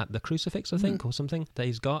the crucifix, I think, or something that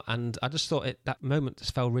he's got, and I just thought that moment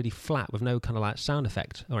just fell really flat with no kind of like sound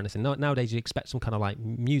effect or anything. Nowadays you expect some kind of like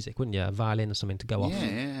music, wouldn't you? A violin or something to go off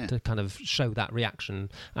to kind of show that reaction,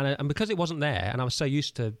 and because it wasn't there, and I was so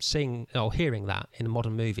used to seeing or hearing that in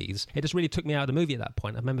modern movies, it just really took me out of the movie at that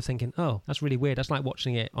point. I remember thinking, oh, that's really weird. That's like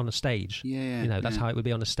watching it on a stage. That's how it would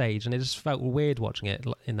be on a stage, and it just felt weird watching it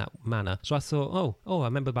in that manner. So I thought, I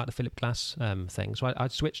remember about the Philip Glass thing. So I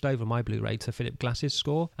switched over my Blu-ray to Philip Glass's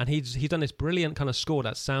score, and he's done this brilliant kind of score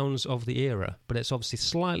that sounds of the era, but it's obviously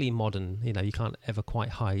slightly modern. You can't ever quite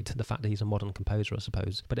hide the fact that he's a modern composer, I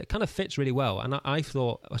suppose, but it kind of fits really well. And I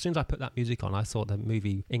thought, as soon as I put that music on, I thought the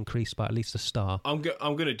movie increased by at least a star. I'm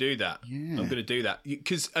going to do that. I'm going to do that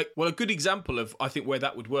because a good example of I think where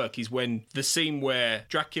that would work is when the scene where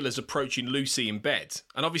Dracula's approaching Lucy in bed,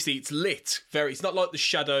 and obviously it's lit it's not like the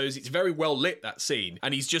shadows, it's very well lit, that scene,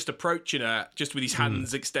 and he's just approaching her just with his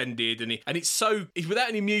hands extended, and it's without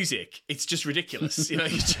any music, it's just ridiculous.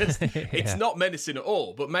 It's not menacing at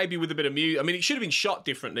all, but maybe with a bit of music. I mean, it should have been shot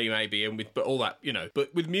differently maybe, and but all that,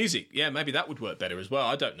 but with music, maybe that would work better as well.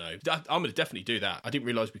 I don't know. I'm going to definitely do that. I didn't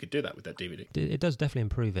realise we could do that with that DVD. It does definitely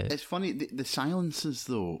improve it. It's funny, the silences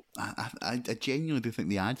though, I genuinely do think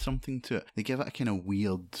they add something to it. They give it a kind of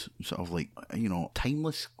weird, sort of like,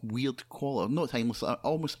 timeless, weird quality. Not timeless,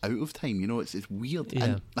 almost out of time, it's weird. Yeah.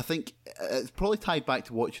 And I think it's probably tied back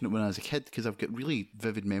to watching it when I was a kid, because I've got really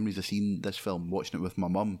vivid memories of seeing this film, watching it with my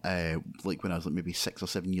mum, like when I was like maybe 6 or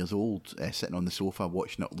 7 years old, sitting on the sofa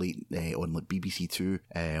watching it late on like BBC Two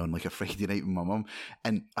on like a Friday night with my mum.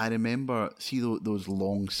 And I remember those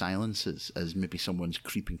long silences as maybe someone's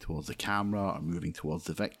creeping towards the camera or moving towards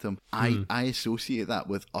the victim. I associate that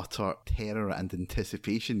with utter terror and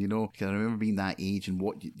anticipation, because I remember being that age and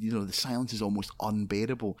what the silence is almost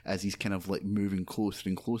unbearable as he's kind of like moving closer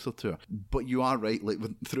and closer to her. But you are right, like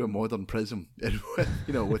through a modern prism,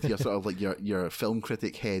 with your sort of like your film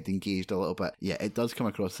critic head engaged a little bit. Yeah, it does come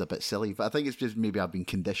across as a bit silly, but I think it's just maybe I've been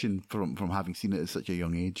conditioned from having seen it at such a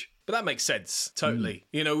young age. But that makes sense, totally.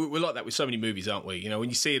 You know, we're like that with so many movies, aren't we? You know, when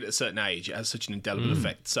you see it at a certain age, it has such an indelible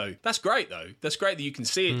effect. So that's great, though. That's great that you can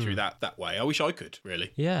see it through that way. I wish I could,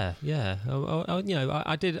 really. Yeah. You know,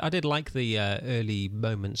 I did like the early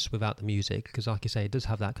moments without the music, because, like you say, it does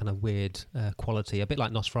have that kind of weird quality, a bit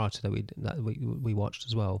like Nosferatu that we watched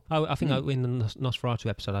as well. I think in the Nosferatu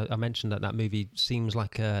episode, I mentioned that movie seems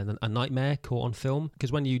like a nightmare caught on film,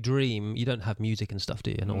 because when you dream, you don't have music and stuff,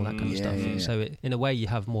 do you, and all that kind of stuff. Yeah. So in a way, you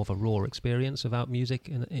have more of a raw experience without music.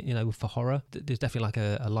 You know, for horror, there's definitely like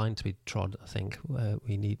a line to be trod. I think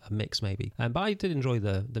we need a mix, maybe. But I did enjoy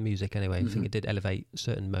the music anyway. I think it did elevate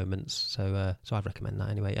certain moments. So I'd recommend that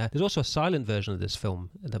anyway. There's also a silent version of this film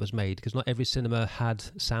that was made, because not every cinema had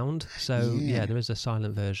sound. So yeah, there is a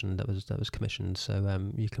silent version that was commissioned.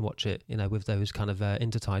 So you can watch it, you know, with those kind of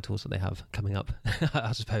intertitles that they have coming up.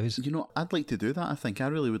 I suppose. You know, I'd like to do that. I think I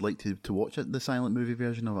really would like to watch it, the silent movie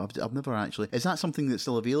version of it. I've never actually. Is that something that's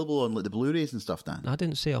still available on like the Blu-rays and stuff, Dan? I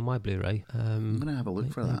didn't see it on my Blu-ray. I'm gonna have a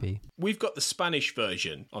look for that. We've got the Spanish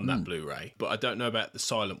version on that Blu-ray, but I don't know about the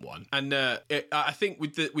silent one. And I think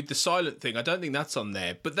with the silent thing, I don't think that's on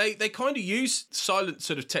there. But they kind of use silent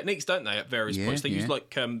sort of techniques, don't they? At various points, they use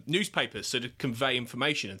like newspapers so to convey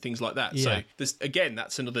information and things like that. So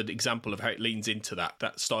that's another example of how it leans into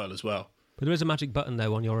that style as well. But there is a magic button,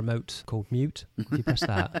 though, on your remote called mute. If you press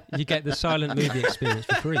that, you get the silent movie experience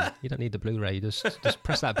for free. You don't need the Blu-ray. You just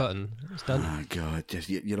press that button. It's done. Oh, God.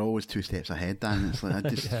 You're always 2 steps ahead, Dan. It's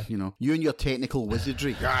like, you know, you and your technical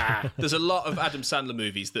wizardry. There's a lot of Adam Sandler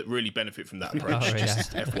movies that really benefit from that approach,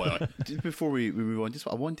 just FYI. Just before we move on,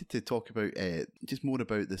 I wanted to talk about just more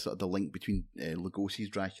about the sort of the link between Lugosi's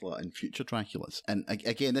Dracula and future Draculas. And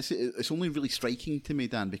again, it's only really striking to me,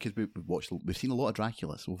 Dan, because we've seen a lot of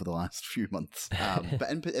Draculas over the last few months. But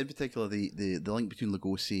in particular, the link between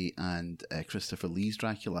Lugosi and Christopher Lee's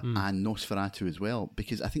Dracula and Nosferatu as well,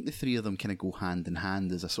 because I think the three of them kind of go hand in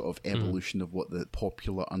hand as a sort of evolution of what the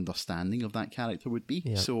popular understanding of that character would be.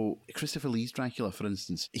 Yeah. So Christopher Lee's Dracula, for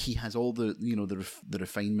instance, he has all the the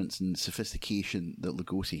refinements and sophistication that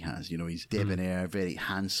Lugosi has. You know, he's debonair, very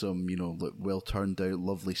handsome, you know, well turned out,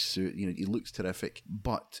 lovely suit. You know, he looks terrific,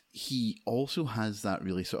 but he also has that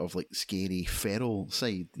really sort of like scary feral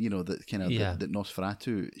side. You know, that kind of that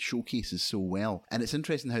Nosferatu showcases so well. And it's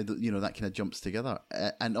interesting how that kind of jumps together.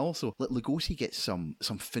 And also, Lugosi gets some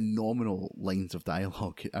phenomenal lines of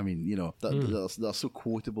dialogue. I mean, you know, they're so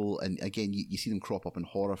quotable, and again, you see them crop up in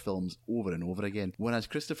horror films over and over again. Whereas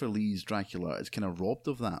Christopher Lee's Dracula is kind of robbed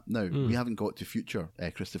of that. Now, we haven't got to future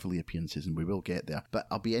Christopher Lee appearances, and we will get there. But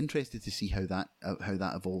I'll be interested to see how that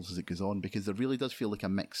evolves as it goes on, because there really does feel like a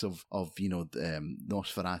mix of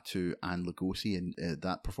Nosferatu and Lugosi in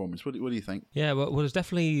that performance. What do you think? Yeah, well, it's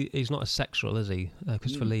definitely, he's not as sexual, is he?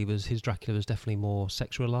 Christopher Lee his Dracula was definitely more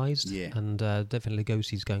sexualized, and definitely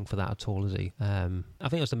Lugosi's going for that at all, is he? I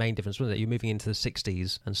think that's the main difference, wasn't it? You're moving into the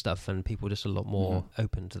 60s and stuff, and people are just a lot more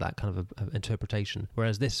open to that kind of interpretation.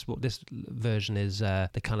 Whereas this version is the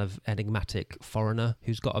kind of enigmatic foreigner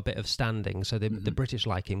who's got a bit of standing. So the British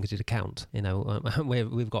like him because he's a count. You know,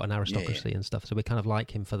 we've got an aristocracy and stuff, so we kind of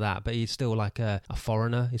like him for that. But he's still like a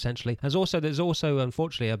foreigner, essentially. There's also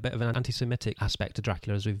unfortunately a bit of an anti-Semitic aspect to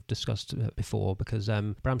Dracula, as we've discussed before, because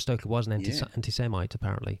Bram Stoker was an anti-Semite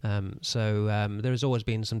apparently. So there has always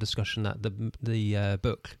been some discussion that the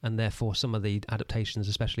book, and therefore some of the adaptations,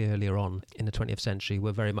 especially earlier on in the 20th century,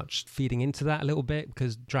 were very much feeding into that a little bit,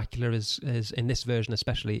 because Dracula is in this version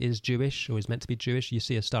especially is Jewish, or is meant to be Jewish. You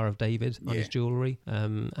see a Star of David on his jewellery,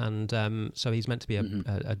 so he's meant to be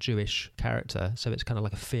a Jewish character. So it's kind of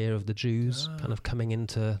like a fear of the Jews kind of coming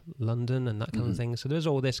into London and that kind of thing. So there's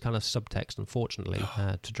all this kind of subtext, unfortunately,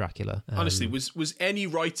 to Dracula. Honestly, was any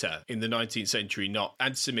writer in the 19th century not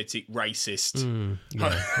anti-Semitic, racist?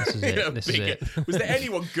 This is it. This is it. Was there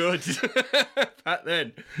anyone good back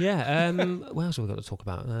then? Yeah. What else have we got to talk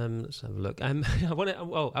about? Let's have a look. I want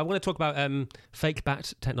to talk about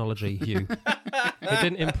fake-backed technology, Hugh. It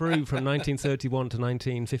didn't improve from 1931 to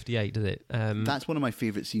 1958, did it? That's one of my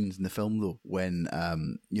favourite scenes in the film, though, when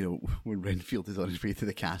when Renfield is on his way to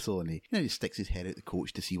the castle, and he sticks his head out the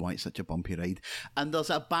coach to see why it's such a bumpy ride, and there's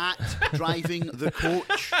a bat driving the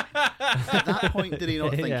coach. At that point, did he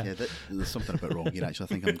not think that there's something a bit wrong here? Actually, I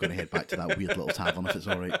think I'm going to head back to that weird little tavern if it's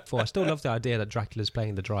all right. I still love the idea that Dracula's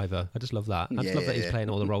playing the driver. I just love that. I just love that he's playing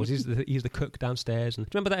all the roles. He's the cook downstairs. And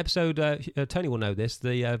do you remember that episode? Tony will know this.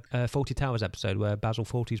 The Fawlty Towers episode where Basil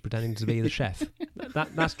Fawlty's pretending to be the chef.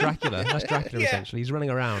 That's Dracula. That's Dracula, essentially. He's running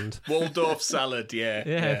around. Waldorf salad, yeah.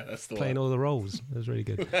 That's the playing one. all the roles. It was really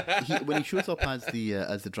good. When he shows up as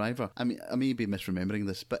the driver, I mean, I may be misremembering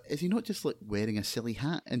this, but is he not just like wearing a silly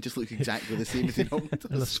hat and just looks exactly the same as he normally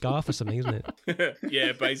does? And a scarf or something, isn't it?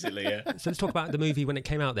 Yeah, basically, yeah. So let's talk about the movie when it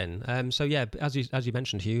came out then. So yeah, as you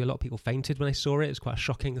mentioned, Hugh, a lot of people fainted when they saw it. It's quite a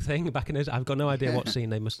shocking thing back in those. I've got no idea what scene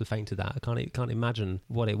they must have fainted at. I can't imagine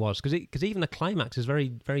what it was, because even the climax is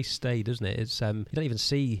very, very staid, isn't it? It's you don't even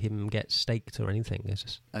see him get staked or anything. It's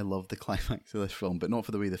just... I love the climax of this film, but not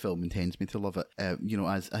for the way the film intends me to love it.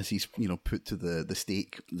 As he's put to the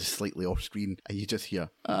stake slightly off screen, and you just hear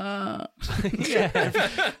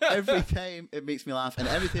every time it makes me laugh, and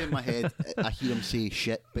every time in my head I hear him say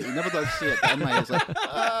shit, but he never does say it. But in my head, it's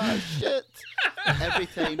like shit. Every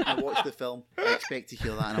time I watch the film, I expect to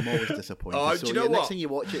hear that, and I'm always disappointed. Do you know what? Next time you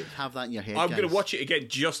watch it, have that in your head. I'm going to watch it again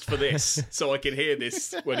just for this, so I can hear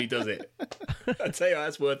this when he does it. I tell you,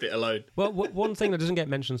 that's worth it alone. Well, one thing that doesn't get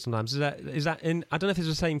mentioned sometimes is that in, I don't know if it's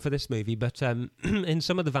the same for this movie, but in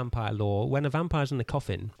some of the vampire lore, when a vampire's in the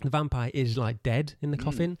coffin, the vampire is like dead in the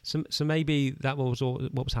coffin. So maybe that was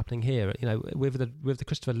what was happening here. With the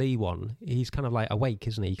Christopher Lee one, he's kind of like awake,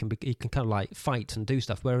 isn't he? He can kind of like fight and do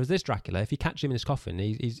stuff. Whereas this Dracula, if you catch him in his coffin,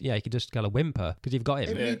 he could just kind of whimper because you've got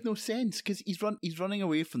him. It made no sense because he's running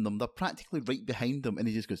away from them. They're practically right behind him, and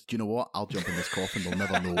he just goes, "Do you know what? I'll jump in this coffin. They'll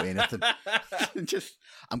never know anything."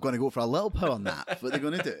 I'm going to go for a little power nap. What are they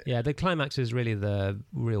going to do? Yeah, the climax is really the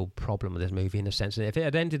real problem with this movie in a sense. If it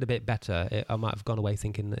had ended a bit better, I might have gone away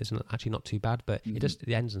thinking that it's actually not too bad. But it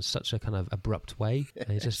ends in such a kind of abrupt way. Yes.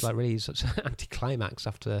 And it's just like really such an anticlimax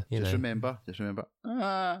after Just remember.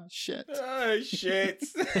 Shit. Shit.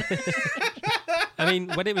 I mean,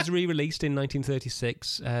 when it was re-released in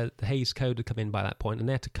 1936, the Hays Code had come in by that point, and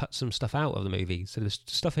they had to cut some stuff out of the movie. So there's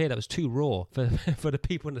stuff here that was too raw for the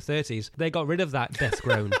people in the 30s. They got rid of that death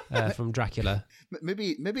groan from Dracula.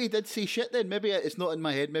 Maybe he did say shit then. Maybe it's not in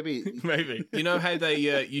my head. Maybe. You know how they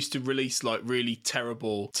used to release like really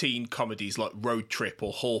terrible teen comedies like Road Trip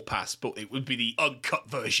or Hall Pass, but it would be the uncut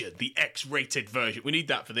version, the X-rated version. We need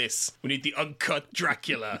that for this. We need the uncut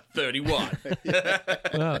Dracula 31.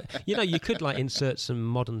 Well, you could like insert some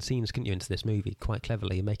modern scenes, couldn't you, into this movie quite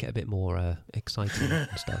cleverly and make it a bit more exciting and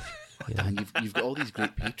stuff. And you've got all these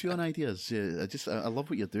great Patreon ideas. I love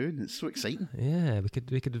what you're doing. It's so exciting. Yeah,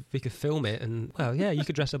 we could film it, and you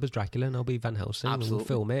could dress up as Dracula, and I'll be Van Helsing. Absolutely. And we'll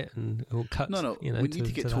film it, and we'll cut. No, we need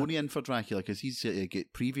to get Tony in for Dracula because he's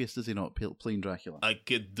get previous, does he not, playing Dracula? I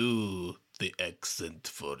could do the accent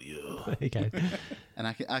for you. There you go. And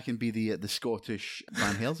I can be the Scottish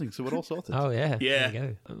Van Helsing, so we're all sorted. Oh yeah, yeah. There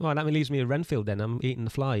you go. Well, that leaves me with Renfield. Then I'm eating the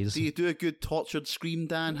flies. Do you do a good tortured scream,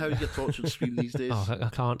 Dan? How's your tortured scream these days? Oh, I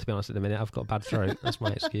can't, to be honest. At the minute, I've got a bad throat. That's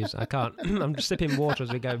my excuse. I can't. I'm just sipping water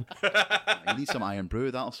as we go. You need some iron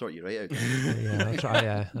brew. That'll sort you right out. Yeah, I'll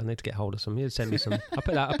try. I need to get hold of some. You send me some. I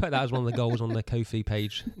put that as one of the goals on the Ko-fi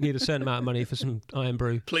page. Need a certain amount of money for some iron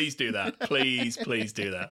brew. Please do that. Please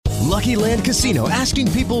do that. Lucky Land Casino,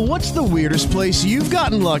 asking people, what's the weirdest place you've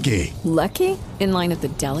gotten lucky? Lucky? In line at the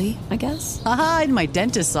deli, I guess? Aha, in my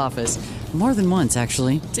dentist's office. More than once,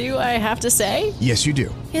 actually. Do I have to say? Yes, you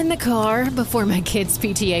do. In the car before my kids'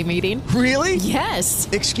 PTA meeting. Really? Yes.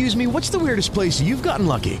 Excuse me, what's the weirdest place you've gotten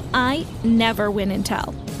lucky? I never win and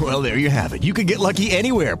tell. Well, there you have it. You can get lucky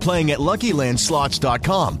anywhere, playing at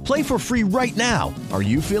LuckyLandSlots.com. Play for free right now. Are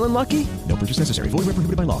you feeling lucky? No purchase necessary. Void where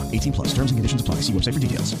prohibited by law. 18+. Terms and conditions apply. See website for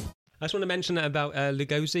details. I just want to mention about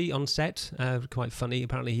Lugosi on set. Quite funny.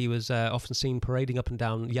 Apparently, he was often seen parading up and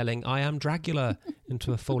down, yelling, "I am Dracula,"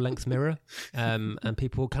 into a full-length mirror, and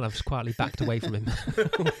people kind of quietly backed away from him.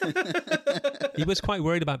 He was quite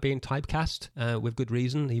worried about being typecast, with good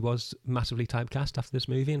reason. He was massively typecast after this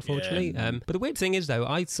movie, unfortunately. Yeah. But the weird thing is, though,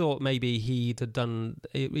 I thought maybe he'd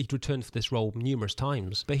returned for this role numerous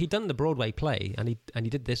times, but he'd done the Broadway play, and he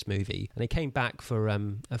did this movie, and he came back for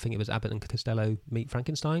I think it was Abbott and Costello Meet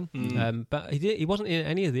Frankenstein. But he wasn't in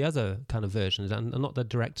any of the other kind of versions, and not the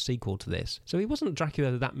direct sequel to this. So he wasn't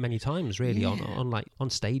Dracula that many times, really. Yeah.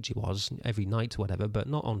 On stage he was every night or whatever, but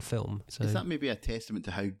not on film. So is that maybe a testament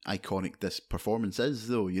to how iconic this performance is,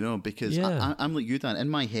 though? Because I'm like you, Dan. In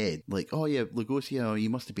my head, like, oh yeah, Lugosi, he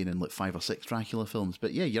must have been in like 5 or 6 Dracula films.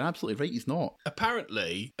 But yeah, you're absolutely right. He's not.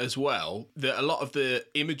 Apparently, as well, that a lot of the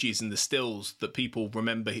images and the stills that people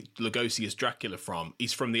remember Lugosi as Dracula from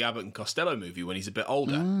is from the Abbott and Costello movie when he's a bit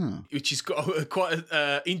older. Which is quite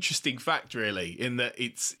an interesting fact, really, in that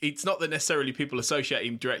it's not that necessarily people associate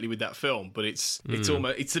him directly with that film, but it's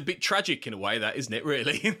It's a bit tragic in a way, that, isn't it,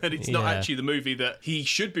 really? That it's not actually the movie that he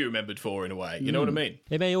should be remembered for, in a way. You know what I mean?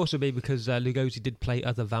 It may also be because Lugosi did play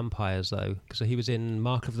other vampires, though. So he was in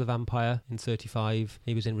Mark of the Vampire in 35,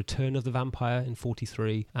 he was in Return of the Vampire in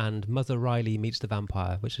 43, and Mother Riley Meets the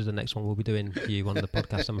Vampire, which is the next one we'll be doing for you on the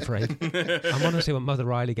podcast, I'm afraid. I want to see what Mother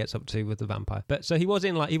Riley gets up to with the vampire. But so he was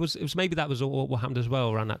in, like, it was maybe that was what happened as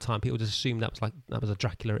well around that time. People just assumed that was a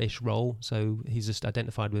Dracula-ish role, so he's just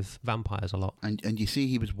identified with vampires a lot. And you see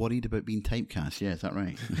he was worried about being typecast, yeah, is that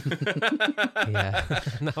right? Yeah,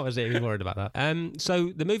 that was it. He was worried about that.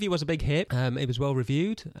 So the movie was a big hit. It was well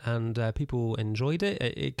reviewed, and people enjoyed it.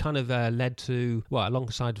 It kind of led to, well,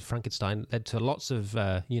 alongside Frankenstein, led to lots of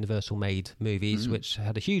Universal-made movies, which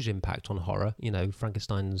had a huge impact on horror. You know,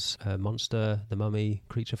 Frankenstein's monster, The Mummy,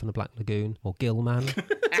 Creature from the Black Lagoon, or Gillman.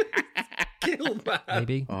 Gillman,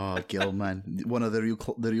 maybe. Oh, Gillman, one of the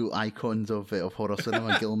real icons of horror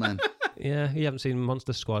cinema, Gillman. Yeah, you haven't seen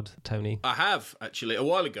Monster Squad, Tony? I have, actually, a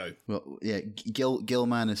while ago. Well, yeah,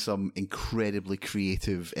 Gillman is some incredibly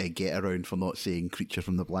creative get-around for not saying Creature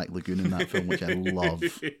from the Black Lagoon in that film, which I love.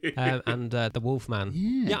 And The Wolfman.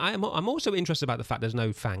 Yeah, I'm also interested about the fact there's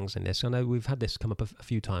no fangs in this. I know we've had this come up a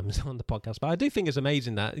few times on the podcast, but I do think it's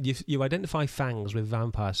amazing that you identify fangs with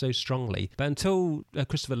vampires so strongly, but until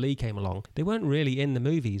Christopher Lee came along, they weren't really in the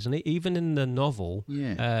movies. And even in the novel,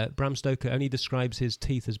 Bram Stoker only describes his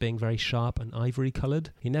teeth as being very sharp and ivory coloured.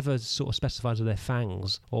 He never sort of specifies that they're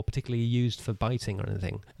fangs or particularly used for biting or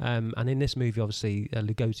anything. And in this movie, obviously,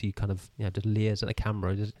 Lugosi kind of just leers at the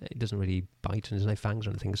camera. It doesn't really bite and there's no fangs or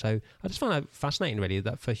anything. So I just find that fascinating, really,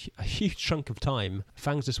 that for a huge chunk of time,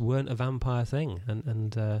 fangs just weren't a vampire thing,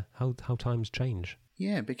 and how times change.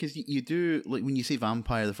 Yeah, because you do, like, when you say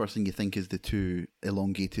vampire, the first thing you think is the two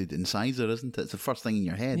elongated incisor, isn't it? It's the first thing in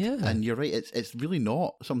your head. Yeah. And you're right, it's really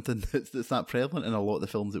not something that's that prevalent in a lot of the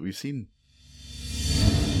films that we've seen.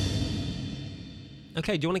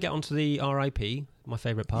 Okay, do you want to get onto the RIP, my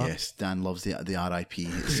favourite part? Yes, Dan loves the RIP.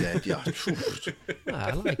 It's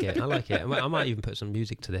I like it. I might even put some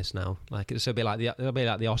music to this now. Like it'll be like the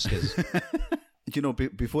Oscars. Do you know,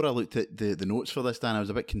 before I looked at the notes for this, Dan, I was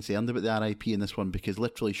a bit concerned about the RIP in this one because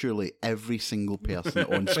literally, surely every single person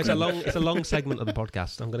on screen... It's a long segment of the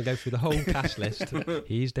podcast. I'm going to go through the whole cast list.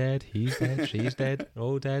 He's dead, she's dead,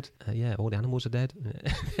 all dead. All the animals are dead.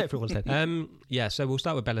 Everyone's dead. So we'll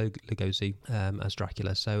start with Bela Lugosi as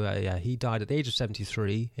Dracula. So, he died at the age of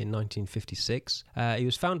 73 in 1956. He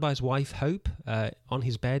was found by his wife, Hope, on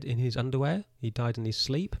his bed in his underwear. He died in his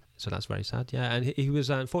sleep. So that's very sad, yeah. And he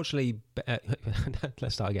was unfortunately...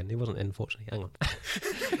 let's start again. He wasn't unfortunately. Hang on.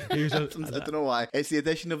 I don't know why. It's the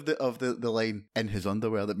addition of the line in his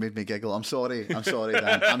underwear that made me giggle. I'm sorry,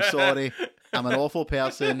 Dan. I'm sorry. I'm an awful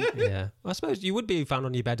person. Yeah. Well, I suppose you would be found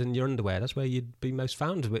on your bed in your underwear. That's where you'd be most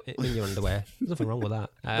found, in your underwear. There's nothing wrong with that.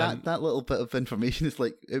 That little bit of information is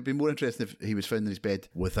like, it would be more interesting if he was found in his bed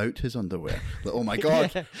without his underwear. Like, oh my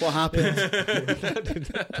God, what happened?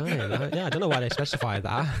 I don't know why they specified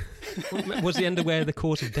that. Was the underwear the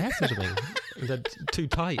cause of death or something? They're too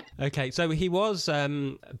tight. Okay, so he was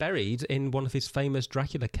buried in one of his famous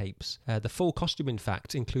Dracula capes. The full costume, in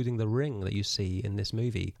fact, including the ring that you see in this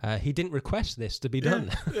movie. He didn't request this to be done,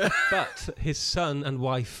 but his son and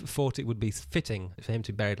wife thought it would be fitting for him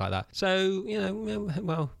to be buried like that. So,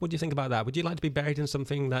 well, what do you think about that? Would you like to be buried in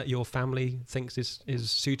something that your family thinks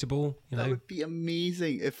is suitable? That would be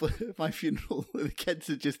amazing if my funeral, the kids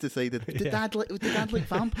had just decided, did Dad like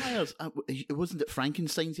vampires? It wasn't it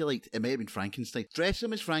Frankenstein's he liked? It may have been Frankenstein. Dress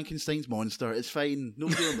him as Frankenstein's monster. It's fine.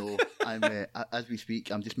 Nobody will know. As we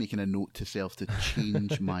speak, I'm just making a note to self to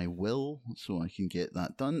change my will so I can get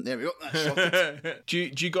that done. There we go. That's sorted. Do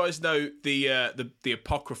you guys know the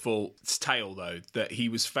apocryphal tale, though, that he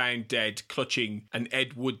was found dead clutching an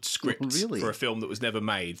Ed Wood script for a film that was never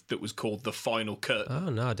made that was called The Final Cut? Oh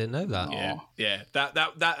no, I didn't know that. Yeah.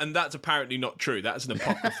 That and that's apparently not true. That's an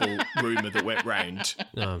apocryphal rumour that went round.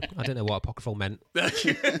 No, I didn't know what apocryphal meant.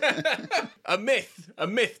 A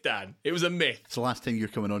myth, Dan. It was a myth. It's the last time you're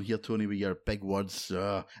coming on here, Tony, with your big words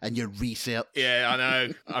and your research. Yeah, I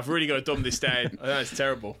know. I've really got to dumb this down. I know, it's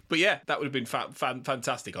terrible. But yeah, that would have been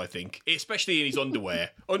fantastic, I think. Especially in his underwear.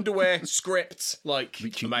 Underwear, script,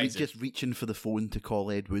 amazing. Just reaching for the phone to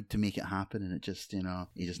call Ed Wood to make it happen, and it just,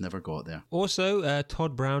 he just never got there. Also,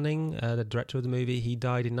 Todd Browning, the director of the movie, he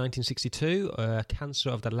died in 1962. Cancer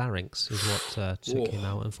of the larynx is what took him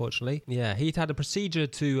out, unfortunately. Yeah, he'd had a procedure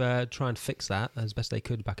to try and fix that as best they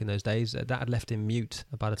could back in those days. That had left him mute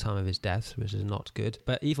by the time of his death, which is not good.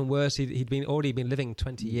 But even worse, he'd already been living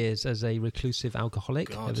 20 years as a reclusive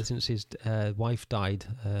alcoholic ever since his wife died,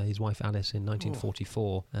 his wife Alice, in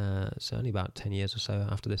 1944. So only about 10 years or so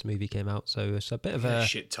after this movie came out. So it's a bit of a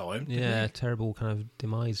shit time. Yeah, terrible kind of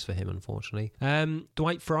demise for him, unfortunately.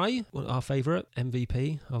 Dwight Fry, our favourite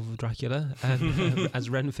MVP of Dracula, as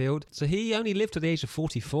Renfield. So he only lived to the age of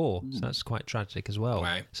 44. So that's quite tragic as well.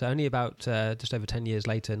 Wow. So only about just over 10 years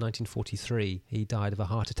later, 1943, he died of a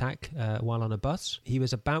heart attack while on a bus. He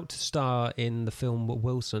was about to star in the film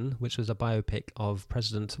Wilson, which was a biopic of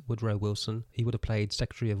President Woodrow Wilson. He would have played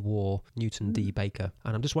Secretary of War Newton D. Baker.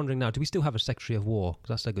 And I'm just wondering now, do we still have a Secretary of War? Because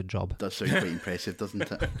that's a good job. Does sound quite impressive, doesn't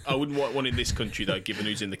it? I wouldn't want one in this country, though, given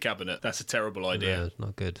who's in the cabinet. That's a terrible idea. No, it's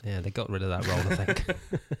not good. Yeah, they got rid of that role, I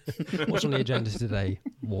think. What's on the agenda today?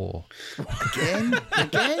 War. Again?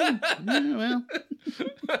 Yeah, well.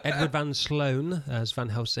 Edward Van Sloan as Van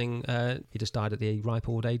Helsing. He just died at the ripe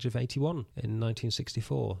old age of 81 in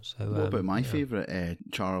 1964. So, what about my favourite,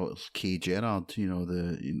 Charles K. Gerard?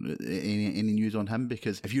 Any news on him?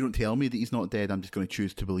 Because if you don't tell me that he's not dead, I'm just going to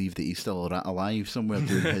choose to believe that he's still alive somewhere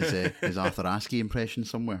doing his Arthur Askey impression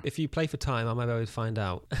somewhere. If you play for time, I might be able to find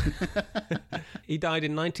out. He died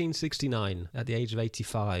in 1969 at the age of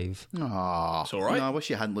 85. Oh, it's all right. No, I wish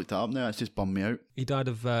you hadn't looked it up now. It's just bummed me out. He died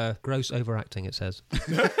of gross overacting, it says.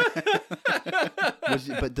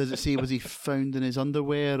 But does it say, was he found in his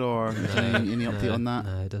underwear, or any update on that?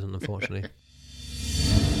 No, it doesn't, unfortunately.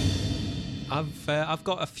 I've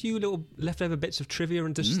got a few little leftover bits of trivia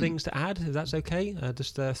and just things to add, if that's okay.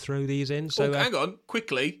 Just throw these in. So hang on,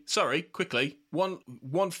 quickly.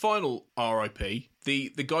 One final RIP. The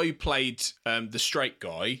guy who played the straight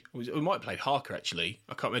guy, who might have played Harker actually.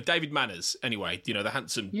 I can't remember. David Manners. Anyway, the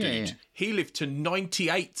handsome dude. Yeah. He lived to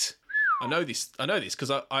 98. I know this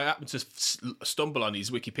because I happened to stumble on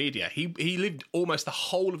his Wikipedia. He lived almost the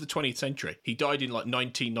whole of the 20th century. He died in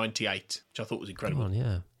 1998, which I thought was incredible. Come on,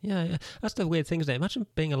 yeah. That's the weird thing, isn't it? Imagine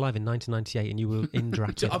being alive in 1998 and you were in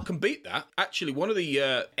Dracula. I can beat that. Actually, one of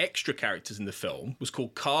the extra characters in the film was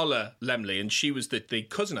called Carla Laemmle, and she was the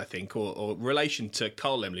cousin, I think, or relation to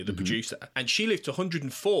Carl Laemmle, the producer. And she lived to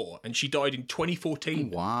 104, and she died in 2014.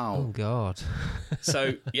 Wow. Oh, God.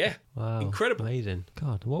 So, yeah. Wow. Incredible. Amazing.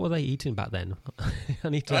 God, what were they eating back then? I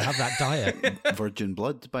need to have that diet. Virgin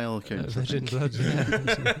blood, by all accounts. Virgin blood,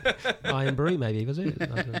 yeah. Iron Brew, maybe, was it?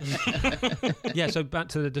 Yeah, so back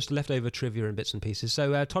to just leftover trivia and bits and pieces.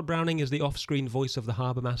 So Todd Browning is the off-screen voice of the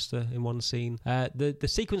harbour master in one scene. The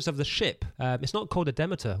sequence of the ship, it's not called the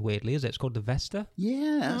Demeter, weirdly, is it? It's called the Vesta.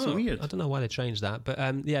 Yeah, that's weird. I don't know why they changed that, but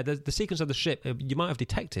the sequence of the ship, you might have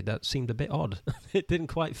detected that seemed a bit odd. It didn't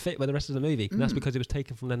quite fit with the rest of the movie, and that's because it was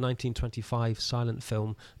taken from the 1925 silent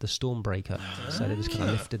film The Stormbreaker. So they just kind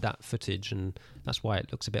of lifted that footage, and that's why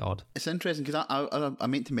it looks a bit odd. It's interesting because I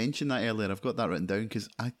meant to mention that earlier. I've got that written down because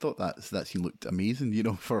I thought that scene looked amazing,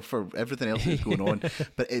 for everything else that's going on.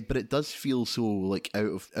 But it does feel so like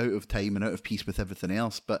out of time and out of piece with everything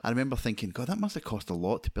else. But I remember thinking, God, that must have cost a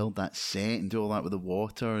lot to build that set and do all that with the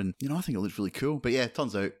water. And I think it looks really cool. But yeah, it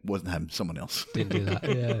turns out it wasn't him, someone else. Didn't do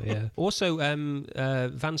that. Yeah. Also,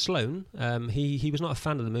 Van Sloan, he was not a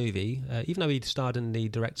fan of the movie, even though he'd starred in the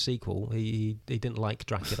direct sequel. He didn't like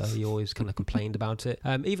Dracula. He always kind of complained about it.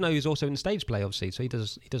 Even though he was also in the stage play, obviously, so he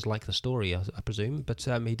does like the story, I presume. But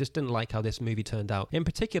he just didn't like how this movie turned out. In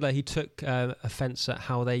particular, he took offence at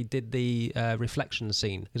how they did the reflection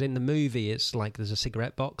scene. Because in the movie, it's like there's a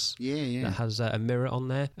cigarette box that has a mirror on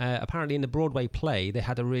there. Apparently, in the Broadway play, they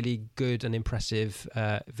had a really good and impressive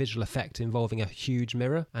visual effect involving a huge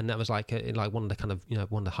mirror, and that was like one of the kind of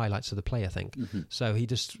one of the highlights of the play, I think. So he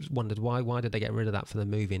just wondered why did they get rid of that for the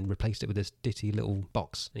movie and replaced it with this ditty little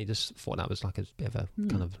box? And he just thought that was like a bit of a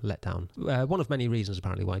kind of letdown. One of many reasons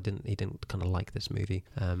apparently why he didn't kind of like this movie.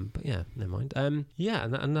 But yeah, never mind. And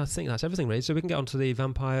I think that's everything really. So we can get on to the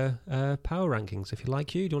vampire power rankings if you like.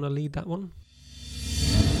 Do you want to lead that one?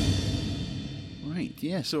 Right,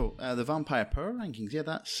 yeah, so the vampire power rankings, yeah,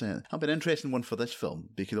 that's an interesting one for this film,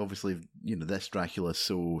 because obviously, this Dracula is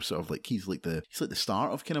so sort of like, he's like the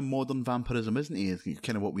start of kind of modern vampirism, isn't he? It's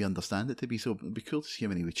kind of what we understand it to be, so it'd be cool to see how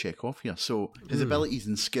many we check off here. So, his abilities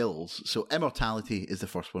and skills, so immortality is the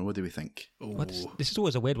first one, what do we think? This is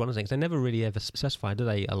always a weird one, isn't it? Because they never really ever specify, do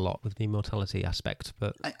they, a lot with the immortality aspect,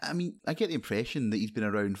 but... I mean, I get the impression that he's been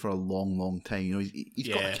around for a long, long time, he's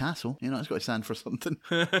got a castle, it's got to stand for something.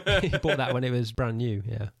 He bought that when it was brand new,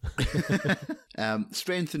 yeah.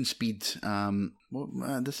 Strength and speed.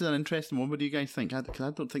 This is an interesting one. What do you guys think? Because I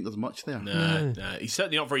don't think there's much there. No. He's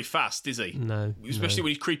certainly not very fast, is he? No. Especially when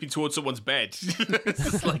he's creeping towards someone's bed.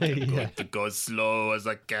 It's like, I'm going to go as slow as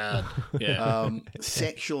I can. Yeah.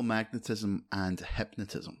 Sexual magnetism and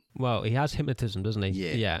hypnotism. Well, he has hypnotism, doesn't he?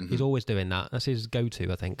 Yeah. He's always doing that. That's his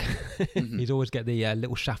go-to, I think. He's always get the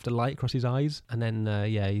little shaft of light across his eyes. And then,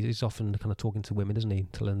 he's often kind of talking to women, isn't he?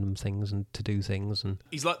 Telling them things and to do things. And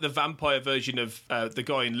he's like the vampire version of the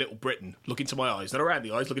guy in Little Britain. Look into my eyes. Not around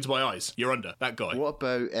the eyes, look into my eyes. You're under. That guy. What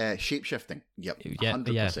about shape-shifting? Yep,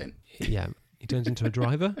 100%. Yeah. He turns into a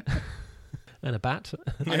driver. And a bat.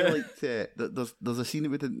 I liked there's a scene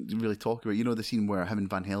that we didn't really talk about. You know, the scene where him and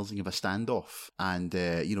Van Helsing have a standoff, and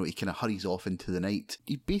he kind of hurries off into the night.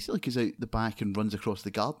 He basically goes out the back and runs across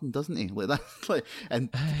the garden, doesn't he? Like that. And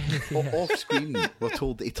off screen, we're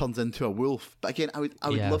told that he turns into a wolf. But again, I would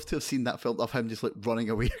love to have seen that film of him just like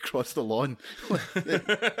running away across the lawn. You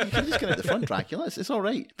can just get out the front, Dracula. It's all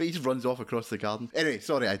right. But he just runs off across the garden. Anyway,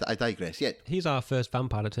 sorry, I digress. Yeah, he's our first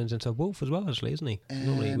vampire that turns into a wolf as well, actually, isn't he?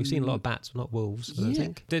 Normally, we've seen a lot of bats, but not wolves, I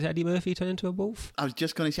think. Did Eddie Murphy turn into a wolf? I was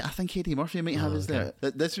just going to say, I think Eddie Murphy might have his there.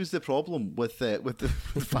 This was the problem with the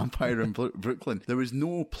vampire in Brooklyn. There was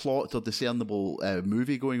no plot or discernible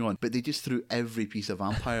movie going on, but they just threw every piece of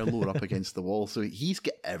vampire lore up against the wall. So he's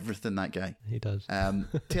got everything, that guy. He does.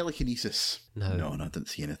 Telekinesis. No, I didn't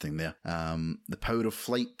see anything there. The power of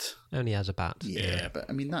flight. Only has a bat. Yeah, but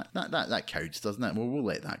I mean, that counts, doesn't it? Well, we'll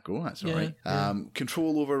let that go. That's all right.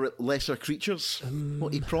 Control over lesser creatures. Well,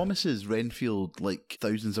 he promises Renfield like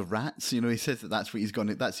thousands of rats. He says that's what he's going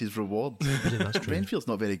to, that's his reward. That's true. Renfield's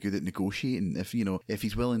not very good at negotiating. If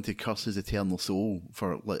he's willing to curse his eternal soul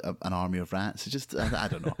for like an army of rats, it's just, I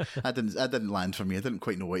don't know. That didn't land for me. I didn't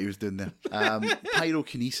quite know what he was doing there.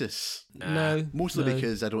 Pyrokinesis. No. Mostly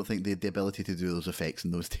because I don't think they had the ability to do those effects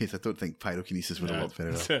in those days. I don't think pyrokinesis would have worked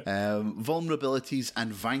very well. Vulnerabilities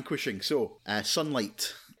and vanquishing. So,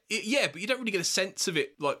 sunlight. Yeah, but you don't really get a sense of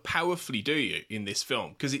it like powerfully, do you, in this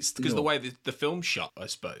film? Because the way the film's shot, I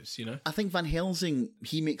suppose. I think Van Helsing,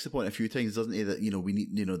 he makes the point a few times, doesn't he, that we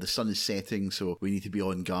need, the sun is setting, so we need to be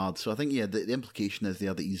on guard. So I think the implication is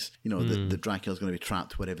there that he's, that Dracula's going to be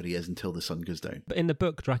trapped wherever he is until the sun goes down. But in the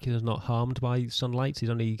book, Dracula's not harmed by sunlight; he's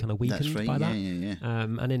only kind of weakened by that. Yeah.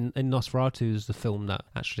 And in Nosferatu is the film that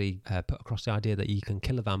actually put across the idea that you can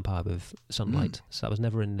kill a vampire with sunlight. So that was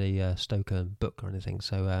never in the Stoker book or anything.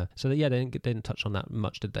 So they didn't touch on that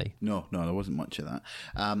much, did they? No, there wasn't much of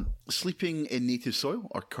that. Sleeping in native soil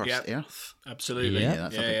or cursed earth. Absolutely. Yeah,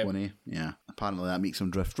 that's a big one, eh? Yeah. Apparently that makes him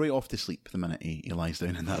drift right off to sleep the minute he lies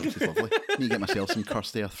down in that, which is lovely. I need to get myself some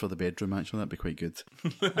cursed earth for the bedroom, actually. That'd be quite good.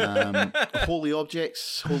 Holy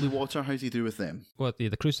objects, holy water, how's he do with them? Well,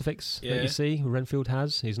 the crucifix that you see, Renfield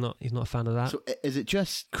has. He's not a fan of that. So is it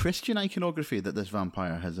just Christian iconography that this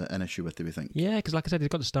vampire has an issue with, do we think? Yeah, because like I said, he's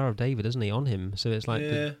got the Star of David, isn't he, on him? So it's like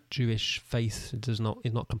the Jewish faith is not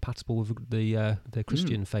compatible with the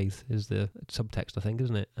Christian faith, is the subtext, I think,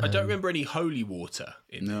 isn't it? I don't remember any holy water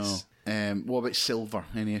in this. What about silver?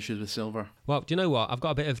 Any issues with silver? Well, do you know what? I've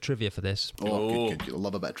got a bit of trivia for this. Good. I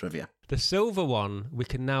love a bit of trivia. The silver one, we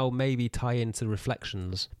can now maybe tie into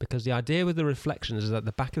reflections, because the idea with the reflections is that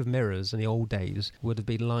the back of mirrors in the old days would have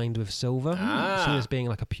been lined with silver, seen as being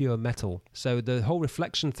like a pure metal. So the whole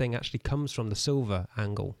reflection thing actually comes from the silver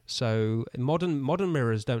angle. So modern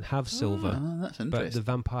mirrors don't have silver, that's interesting. but the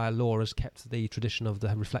vampire lore has kept the tradition of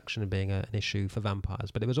the reflection being an issue for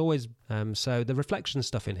vampires. But it was always so the reflection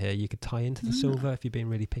stuff in here you could tie into the silver if you're being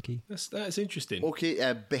really picky. That's interesting.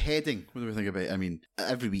 Okay, beheading. What do we think about it? I mean,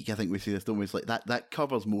 every week I think we see this, don't we? It's like that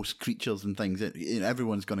covers most creatures and things.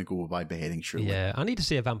 Everyone's going to go by beheading, surely. Yeah, I need to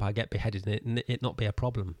see a vampire get beheaded and it not be a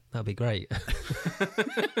problem. That'd be great.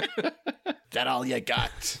 That all you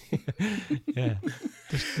got? Yeah,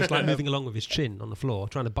 just like moving along with his chin on the floor,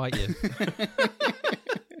 trying to bite you.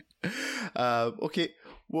 Okay,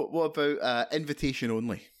 what about invitation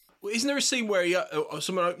only? Well, isn't there a scene where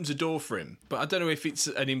someone opens a door for him? But I don't know if it's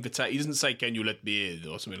an invitation. He doesn't say, "Can you let me in?"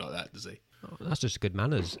 or something like that, does he? Oh, that's just good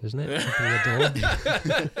manners, isn't it? Opening a door.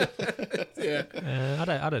 Yeah.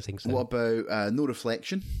 I don't think so. What about no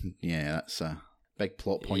reflection? Yeah, that's a big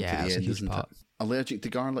plot point at the end, isn't it? Allergic to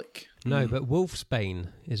garlic? No, but wolfsbane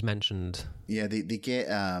is mentioned. Yeah, they get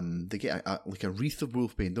like a wreath of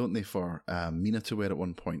wolfbane, don't they, for Mina to wear at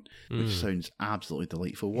one point, which sounds absolutely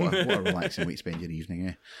delightful. What a relaxing way to spend your evening,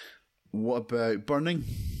 eh? What about burning?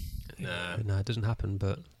 No, it doesn't happen,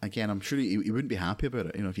 but... Again, I'm sure he wouldn't be happy about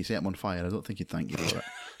it. If you set him on fire, I don't think he'd thank you for it.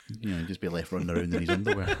 He'd just be left running around in his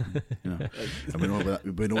underwear. And we know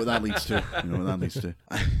what that leads to.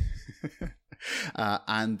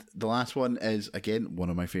 And the last one is, again, one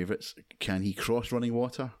of my favourites. Can he cross running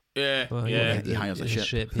water? Yeah, well, he hires a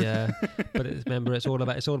ship. Yeah. But remember, it's all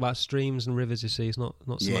about streams and rivers. You see, it's not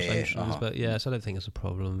so much oceans. But so I don't think it's a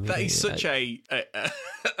problem. That is such a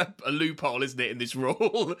a loophole, isn't it, in this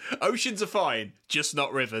rule? Oceans are fine, just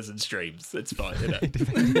not rivers and streams. It's fine, isn't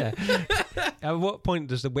it? Yeah. At what point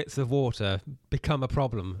does the width of water become a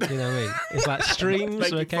problem? You know what I mean? It's like streams,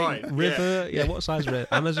 Make it okay, fine. river. Yeah, what size river?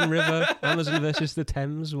 Amazon River, Amazon versus the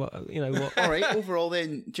Thames. What, you know what? All right, overall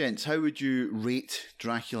then, gents, how would you rate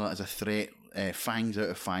Dracula as a threat? Fangs out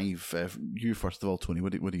of 5. You first of all, Tony.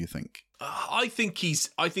 What do you think? I think he's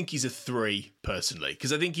a 3 personally,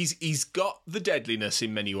 because I think he's got the deadliness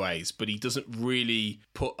in many ways, but he doesn't really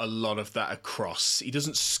put a lot of that across. He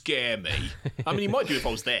doesn't scare me. I mean, he might do if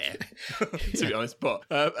I was there, to be honest. But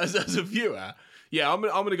as a viewer, yeah, I'm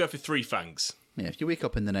gonna go for 3 fangs. Yeah, if you wake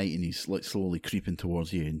up in the night and he's like slowly creeping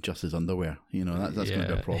towards you in just his underwear, you know, that's going to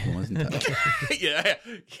be a problem, isn't it?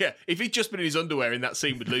 yeah. If he'd just been in his underwear in that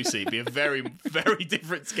scene with Lucy, it'd be a very, very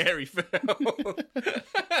different, scary film.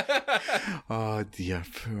 Oh dear,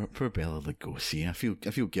 poor Bela Lugosi. I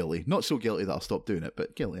feel guilty. Not so guilty that I'll stop doing it,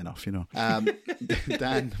 but guilty enough, you know.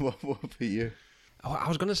 Dan, what about you? Oh, I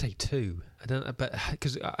was going to say 2. I don't, but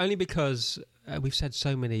because we've said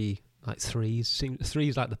so many. Like 3s. 3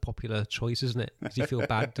 is like the popular choice, isn't it? Because you feel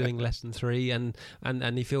bad doing less than 3, and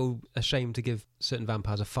you feel ashamed to give certain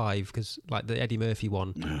vampires a 5, because like the Eddie Murphy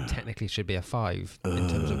one technically should be a 5 in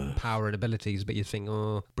terms of power and abilities, but you think,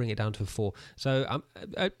 oh, bring it down to a 4. So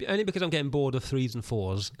only because I'm getting bored of 3s and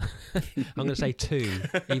 4s, I'm going to say 2,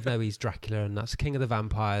 even though he's Dracula and that's King of the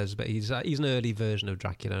Vampires, but he's an early version of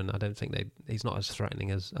Dracula, and I don't think he's not as threatening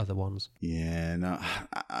as other ones. Yeah, no.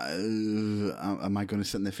 Am I going to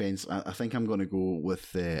sit in the fence? I think I'm going to go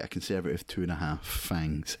with a conservative 2.5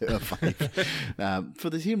 fangs out of 5. For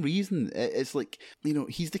the same reason, it's like, you know,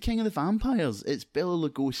 he's the king of the vampires. It's Bela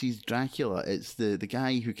Lugosi's Dracula. It's the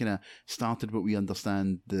guy who kind of started what we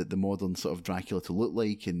understand the modern sort of Dracula to look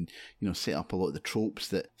like, and, you know, set up a lot of the tropes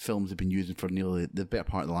that films have been using for nearly the better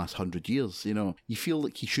part of the last 100 years. You know, you feel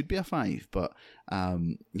like he should be a 5, but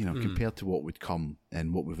you know, compared to what would come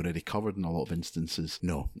and what we've already covered in a lot of instances,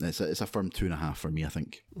 no, it's a firm 2.5 for me, I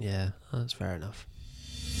think. Yeah, that's fair enough.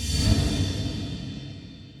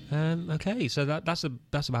 Okay, so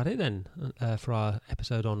that's about it then for our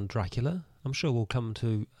episode on Dracula. I'm sure we'll come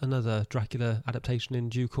to another Dracula adaptation in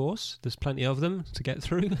due course. There's plenty of them to get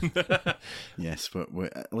through. Yes, but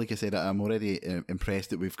like I said, I'm already impressed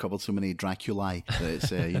that we've covered so many Draculae that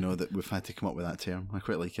it's you know, that we've had to come up with that term. I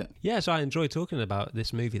quite like it. Yeah, so I enjoyed talking about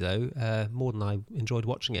this movie though, more than I enjoyed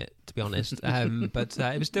watching it, to be honest. But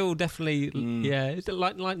it was still definitely, it's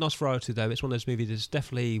like Nosferatu though. It's one of those movies that's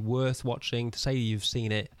definitely worth watching, to say you've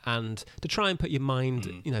seen it and to try and put your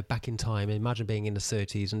mind, you know, back in time. Imagine being in the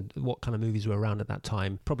 30s and what kind of movies were around at that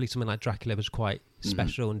time. Probably something like Dracula was quite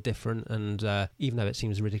special and different, and even though it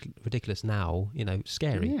seems ridiculous now, you know,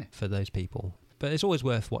 scary for those people. But it's always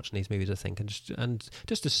worth watching these movies, I think, and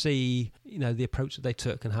just to see, you know, the approach that they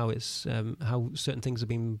took and how it's how certain things have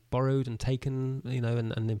been borrowed and taken, you know,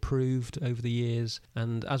 and improved over the years.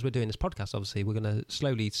 And as we're doing this podcast, obviously, we're going to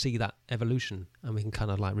slowly see that evolution, and we can kind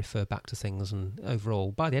of like refer back to things. And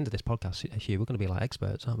overall, by the end of this podcast, Hugh, we're going to be like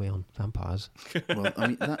experts, aren't we, on vampires? Well, I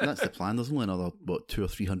mean, that's the plan. There's only another 200 or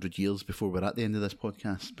 300 years before we're at the end of this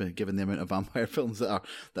podcast. But given the amount of vampire films that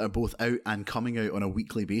are both out and coming out on a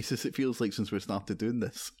weekly basis, it feels like, since we're started doing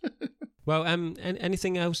this. Well,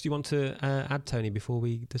 anything else you want to add, Tony, before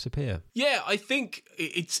we disappear? Yeah, I think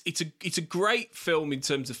it's a great film in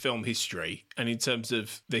terms of film history and in terms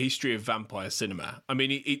of the history of vampire cinema. I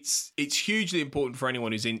mean, it's hugely important for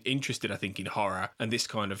anyone who's interested, I think, in horror and this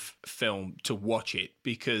kind of film to watch it,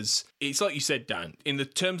 because it's like you said, Dan, in the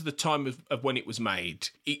terms of the time of when it was made,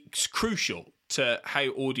 it's crucial to how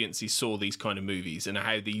audiences saw these kind of movies and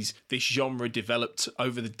how this genre developed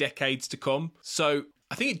over the decades to come. So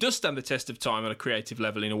I think it does stand the test of time on a creative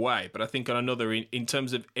level in a way, but I think on another, in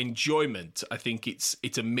terms of enjoyment, I think it's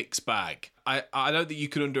a mixed bag. I don't think you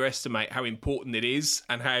can underestimate how important it is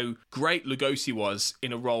and how great Lugosi was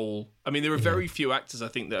in a role. I mean, there are very few actors, I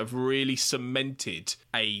think, that have really cemented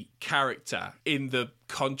a character in the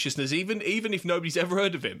consciousness, even if nobody's ever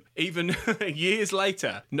heard of him. Even years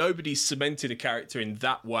later, nobody's cemented a character in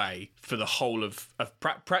that way for the whole of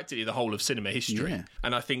practically the whole of cinema history. Yeah.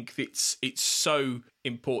 And I think it's so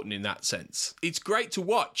important in that sense. It's great to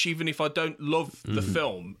watch, even if I don't love the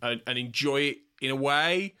film and enjoy it. In a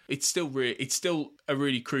way, it's still a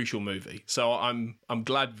really crucial movie. So I'm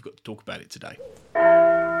glad we've got to talk about it today.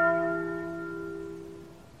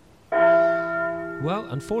 Well,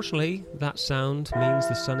 unfortunately, that sound means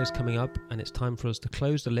the sun is coming up and it's time for us to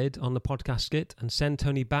close the lid on the podcast skit and send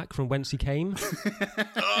Tony back from whence he came.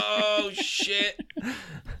 Oh, shit.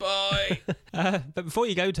 Bye. But before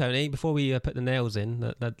you go, Tony, before we put the nails in,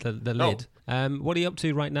 the lid, what are you up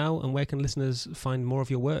to right now and where can listeners find more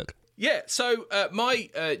of your work? Yeah, so my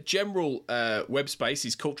general web space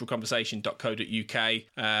is culturalconversation.co.uk,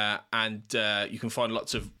 and you can find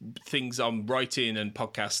lots of things I'm writing and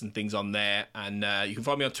podcasts and things on there. And you can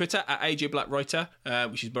find me on Twitter at AJBlackWriter,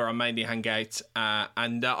 which is where I mainly hang out.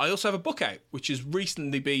 And I also have a book out, which has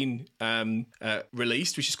recently been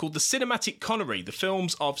released, which is called The Cinematic Connery, the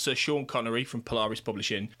films of Sir Sean Connery from Polaris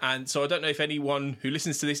Publishing. And so I don't know if anyone who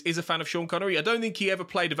listens to this is a fan of Sean Connery. I don't think he ever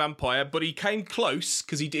played a vampire, but he came close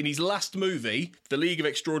because in his last movie, The League of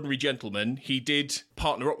Extraordinary Gentlemen, he did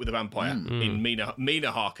partner up with a vampire in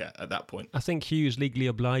Mina Harker at that point. I think Hugh's legally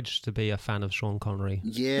obliged to be a fan of Sean Connery.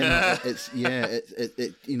 Yeah, it's in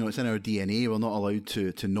our DNA. We're not allowed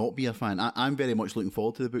to not be a fan. I'm very much looking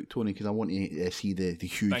forward to the book, Tony, because I want to see the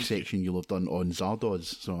huge section you'll have done on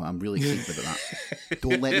Zardoz. So I'm really excited about that.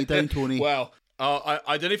 Don't let me down, Tony. Well,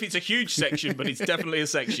 I don't know if it's a huge section, but it's definitely a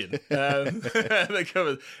section.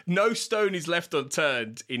 No stone is left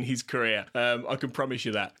unturned in his career. I can promise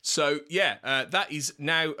you that. So, yeah, that is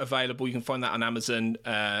now available. You can find that on Amazon,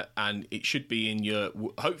 and it should be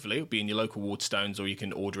hopefully, it'll be in your local Waterstones, or you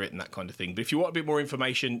can order it and that kind of thing. But if you want a bit more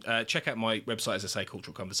information, check out my website, as I say,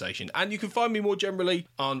 Cultural Conversation. And you can find me more generally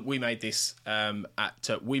on We Made This at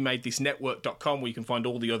WeMadeThisNetwork.com, where you can find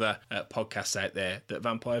all the other podcasts out there that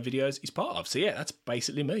Vampire Videos is part of. So, yeah, that's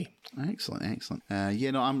basically me. Excellent.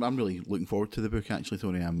 I'm really looking forward to the book, actually,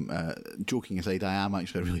 Tony. I'm joking aside, I am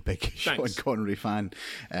actually a really big Sean Connery fan,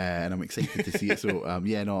 and I'm excited to see it. So I'll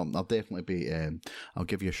definitely be. I'll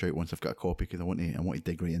give you a shout once I've got a copy, because I want to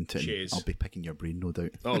dig right into it. Cheers. I'll be picking your brain, no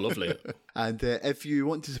doubt. Oh, lovely. And if you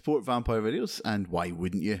want to support Vampire Videos, and why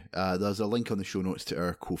wouldn't you? There's a link on the show notes to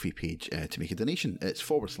our Ko-fi page to make a donation. It's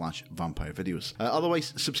 /Vampire Videos.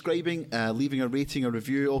 Otherwise, subscribing, leaving a rating, a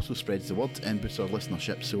review also spreads the word and boosts our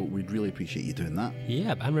listenership, so we'd really appreciate you doing that.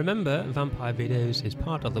 Yeah, and remember, Vampire Videos is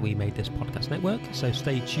part of the We Made This podcast network, so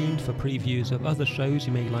stay tuned for previews of other shows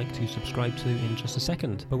you may like to subscribe to in just a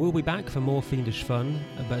second. But we'll be back for more fiendish fun,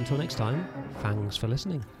 but until next time, thanks for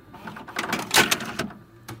listening.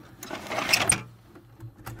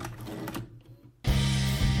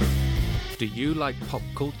 Do you like pop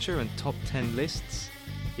culture and top 10 lists?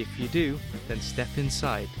 If you do, then step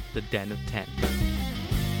inside the Den of 10.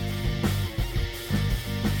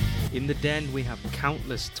 In the Den, we have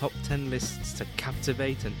countless top 10 lists to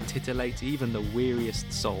captivate and titillate even the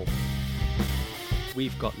weariest soul.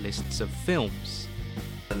 We've got lists of films.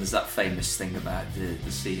 And there's that famous thing about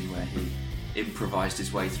the scene where he improvised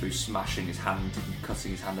his way through smashing his hand and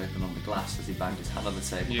cutting his hand open on the glass as he banged his hand on the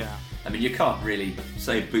table. Yeah. I mean, you can't really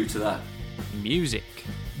say boo to that. Music.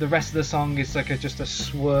 The rest of the song is like just a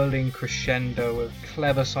swirling crescendo of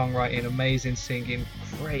clever songwriting, amazing singing,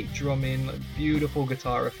 great drumming, like beautiful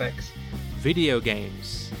guitar effects. Video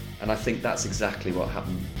games. And I think that's exactly what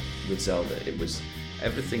happened with Zelda. It was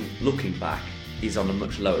everything, looking back, is on a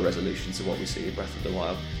much lower resolution to what we see in Breath of the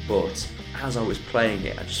Wild. But as I was playing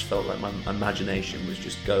it, I just felt like my imagination was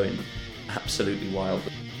just going absolutely wild.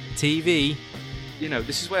 TV. You know,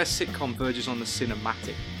 this is where a sitcom verges on the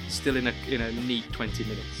cinematic, still in a neat 20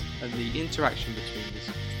 minutes. And the interaction between these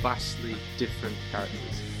vastly different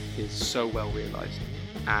characters is so well realised.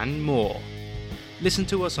 And more. Listen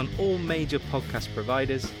to us on all major podcast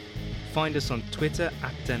providers. Find us on Twitter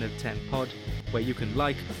at Den of 10Pod, where you can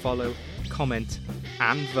like, follow, comment,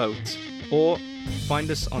 and vote. Or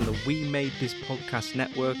find us on the We Made This Podcast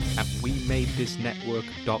Network at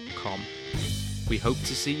WeMadeThisNetwork.com. We hope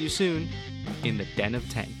to see you soon in the Den of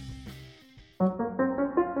 10.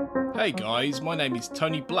 Hey guys, my name is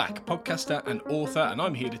Tony Black, podcaster and author, and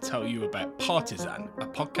I'm here to tell you about Partisan, a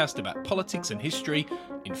podcast about politics and history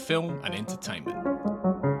in film and entertainment.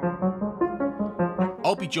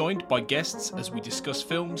 I'll be joined by guests as we discuss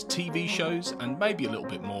films, TV shows, and maybe a little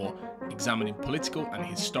bit more, examining political and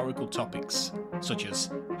historical topics, such as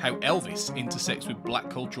how Elvis intersects with black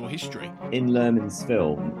cultural history. In Lerman's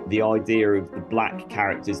film, the idea of the black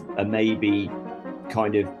characters are maybe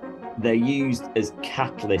they're used as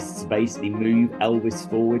catalysts to basically move Elvis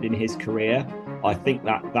forward in his career. I think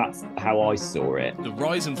that's how I saw it. The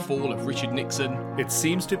rise and fall of Richard Nixon. It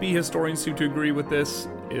seems to be historians seem to agree with this,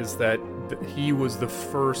 is that he was the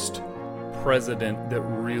first president that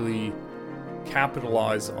really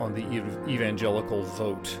capitalized on the evangelical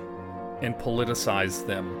vote and politicized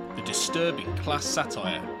them. The disturbing class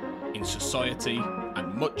satire in society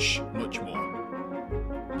and much, much more.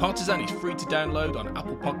 Partisan is free to download on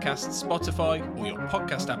Apple Podcasts, Spotify, or your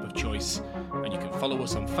podcast app of choice, and you can follow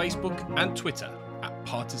us on Facebook and Twitter at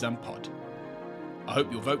PartisanPod. I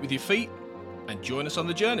hope you'll vote with your feet and join us on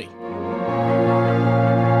the journey.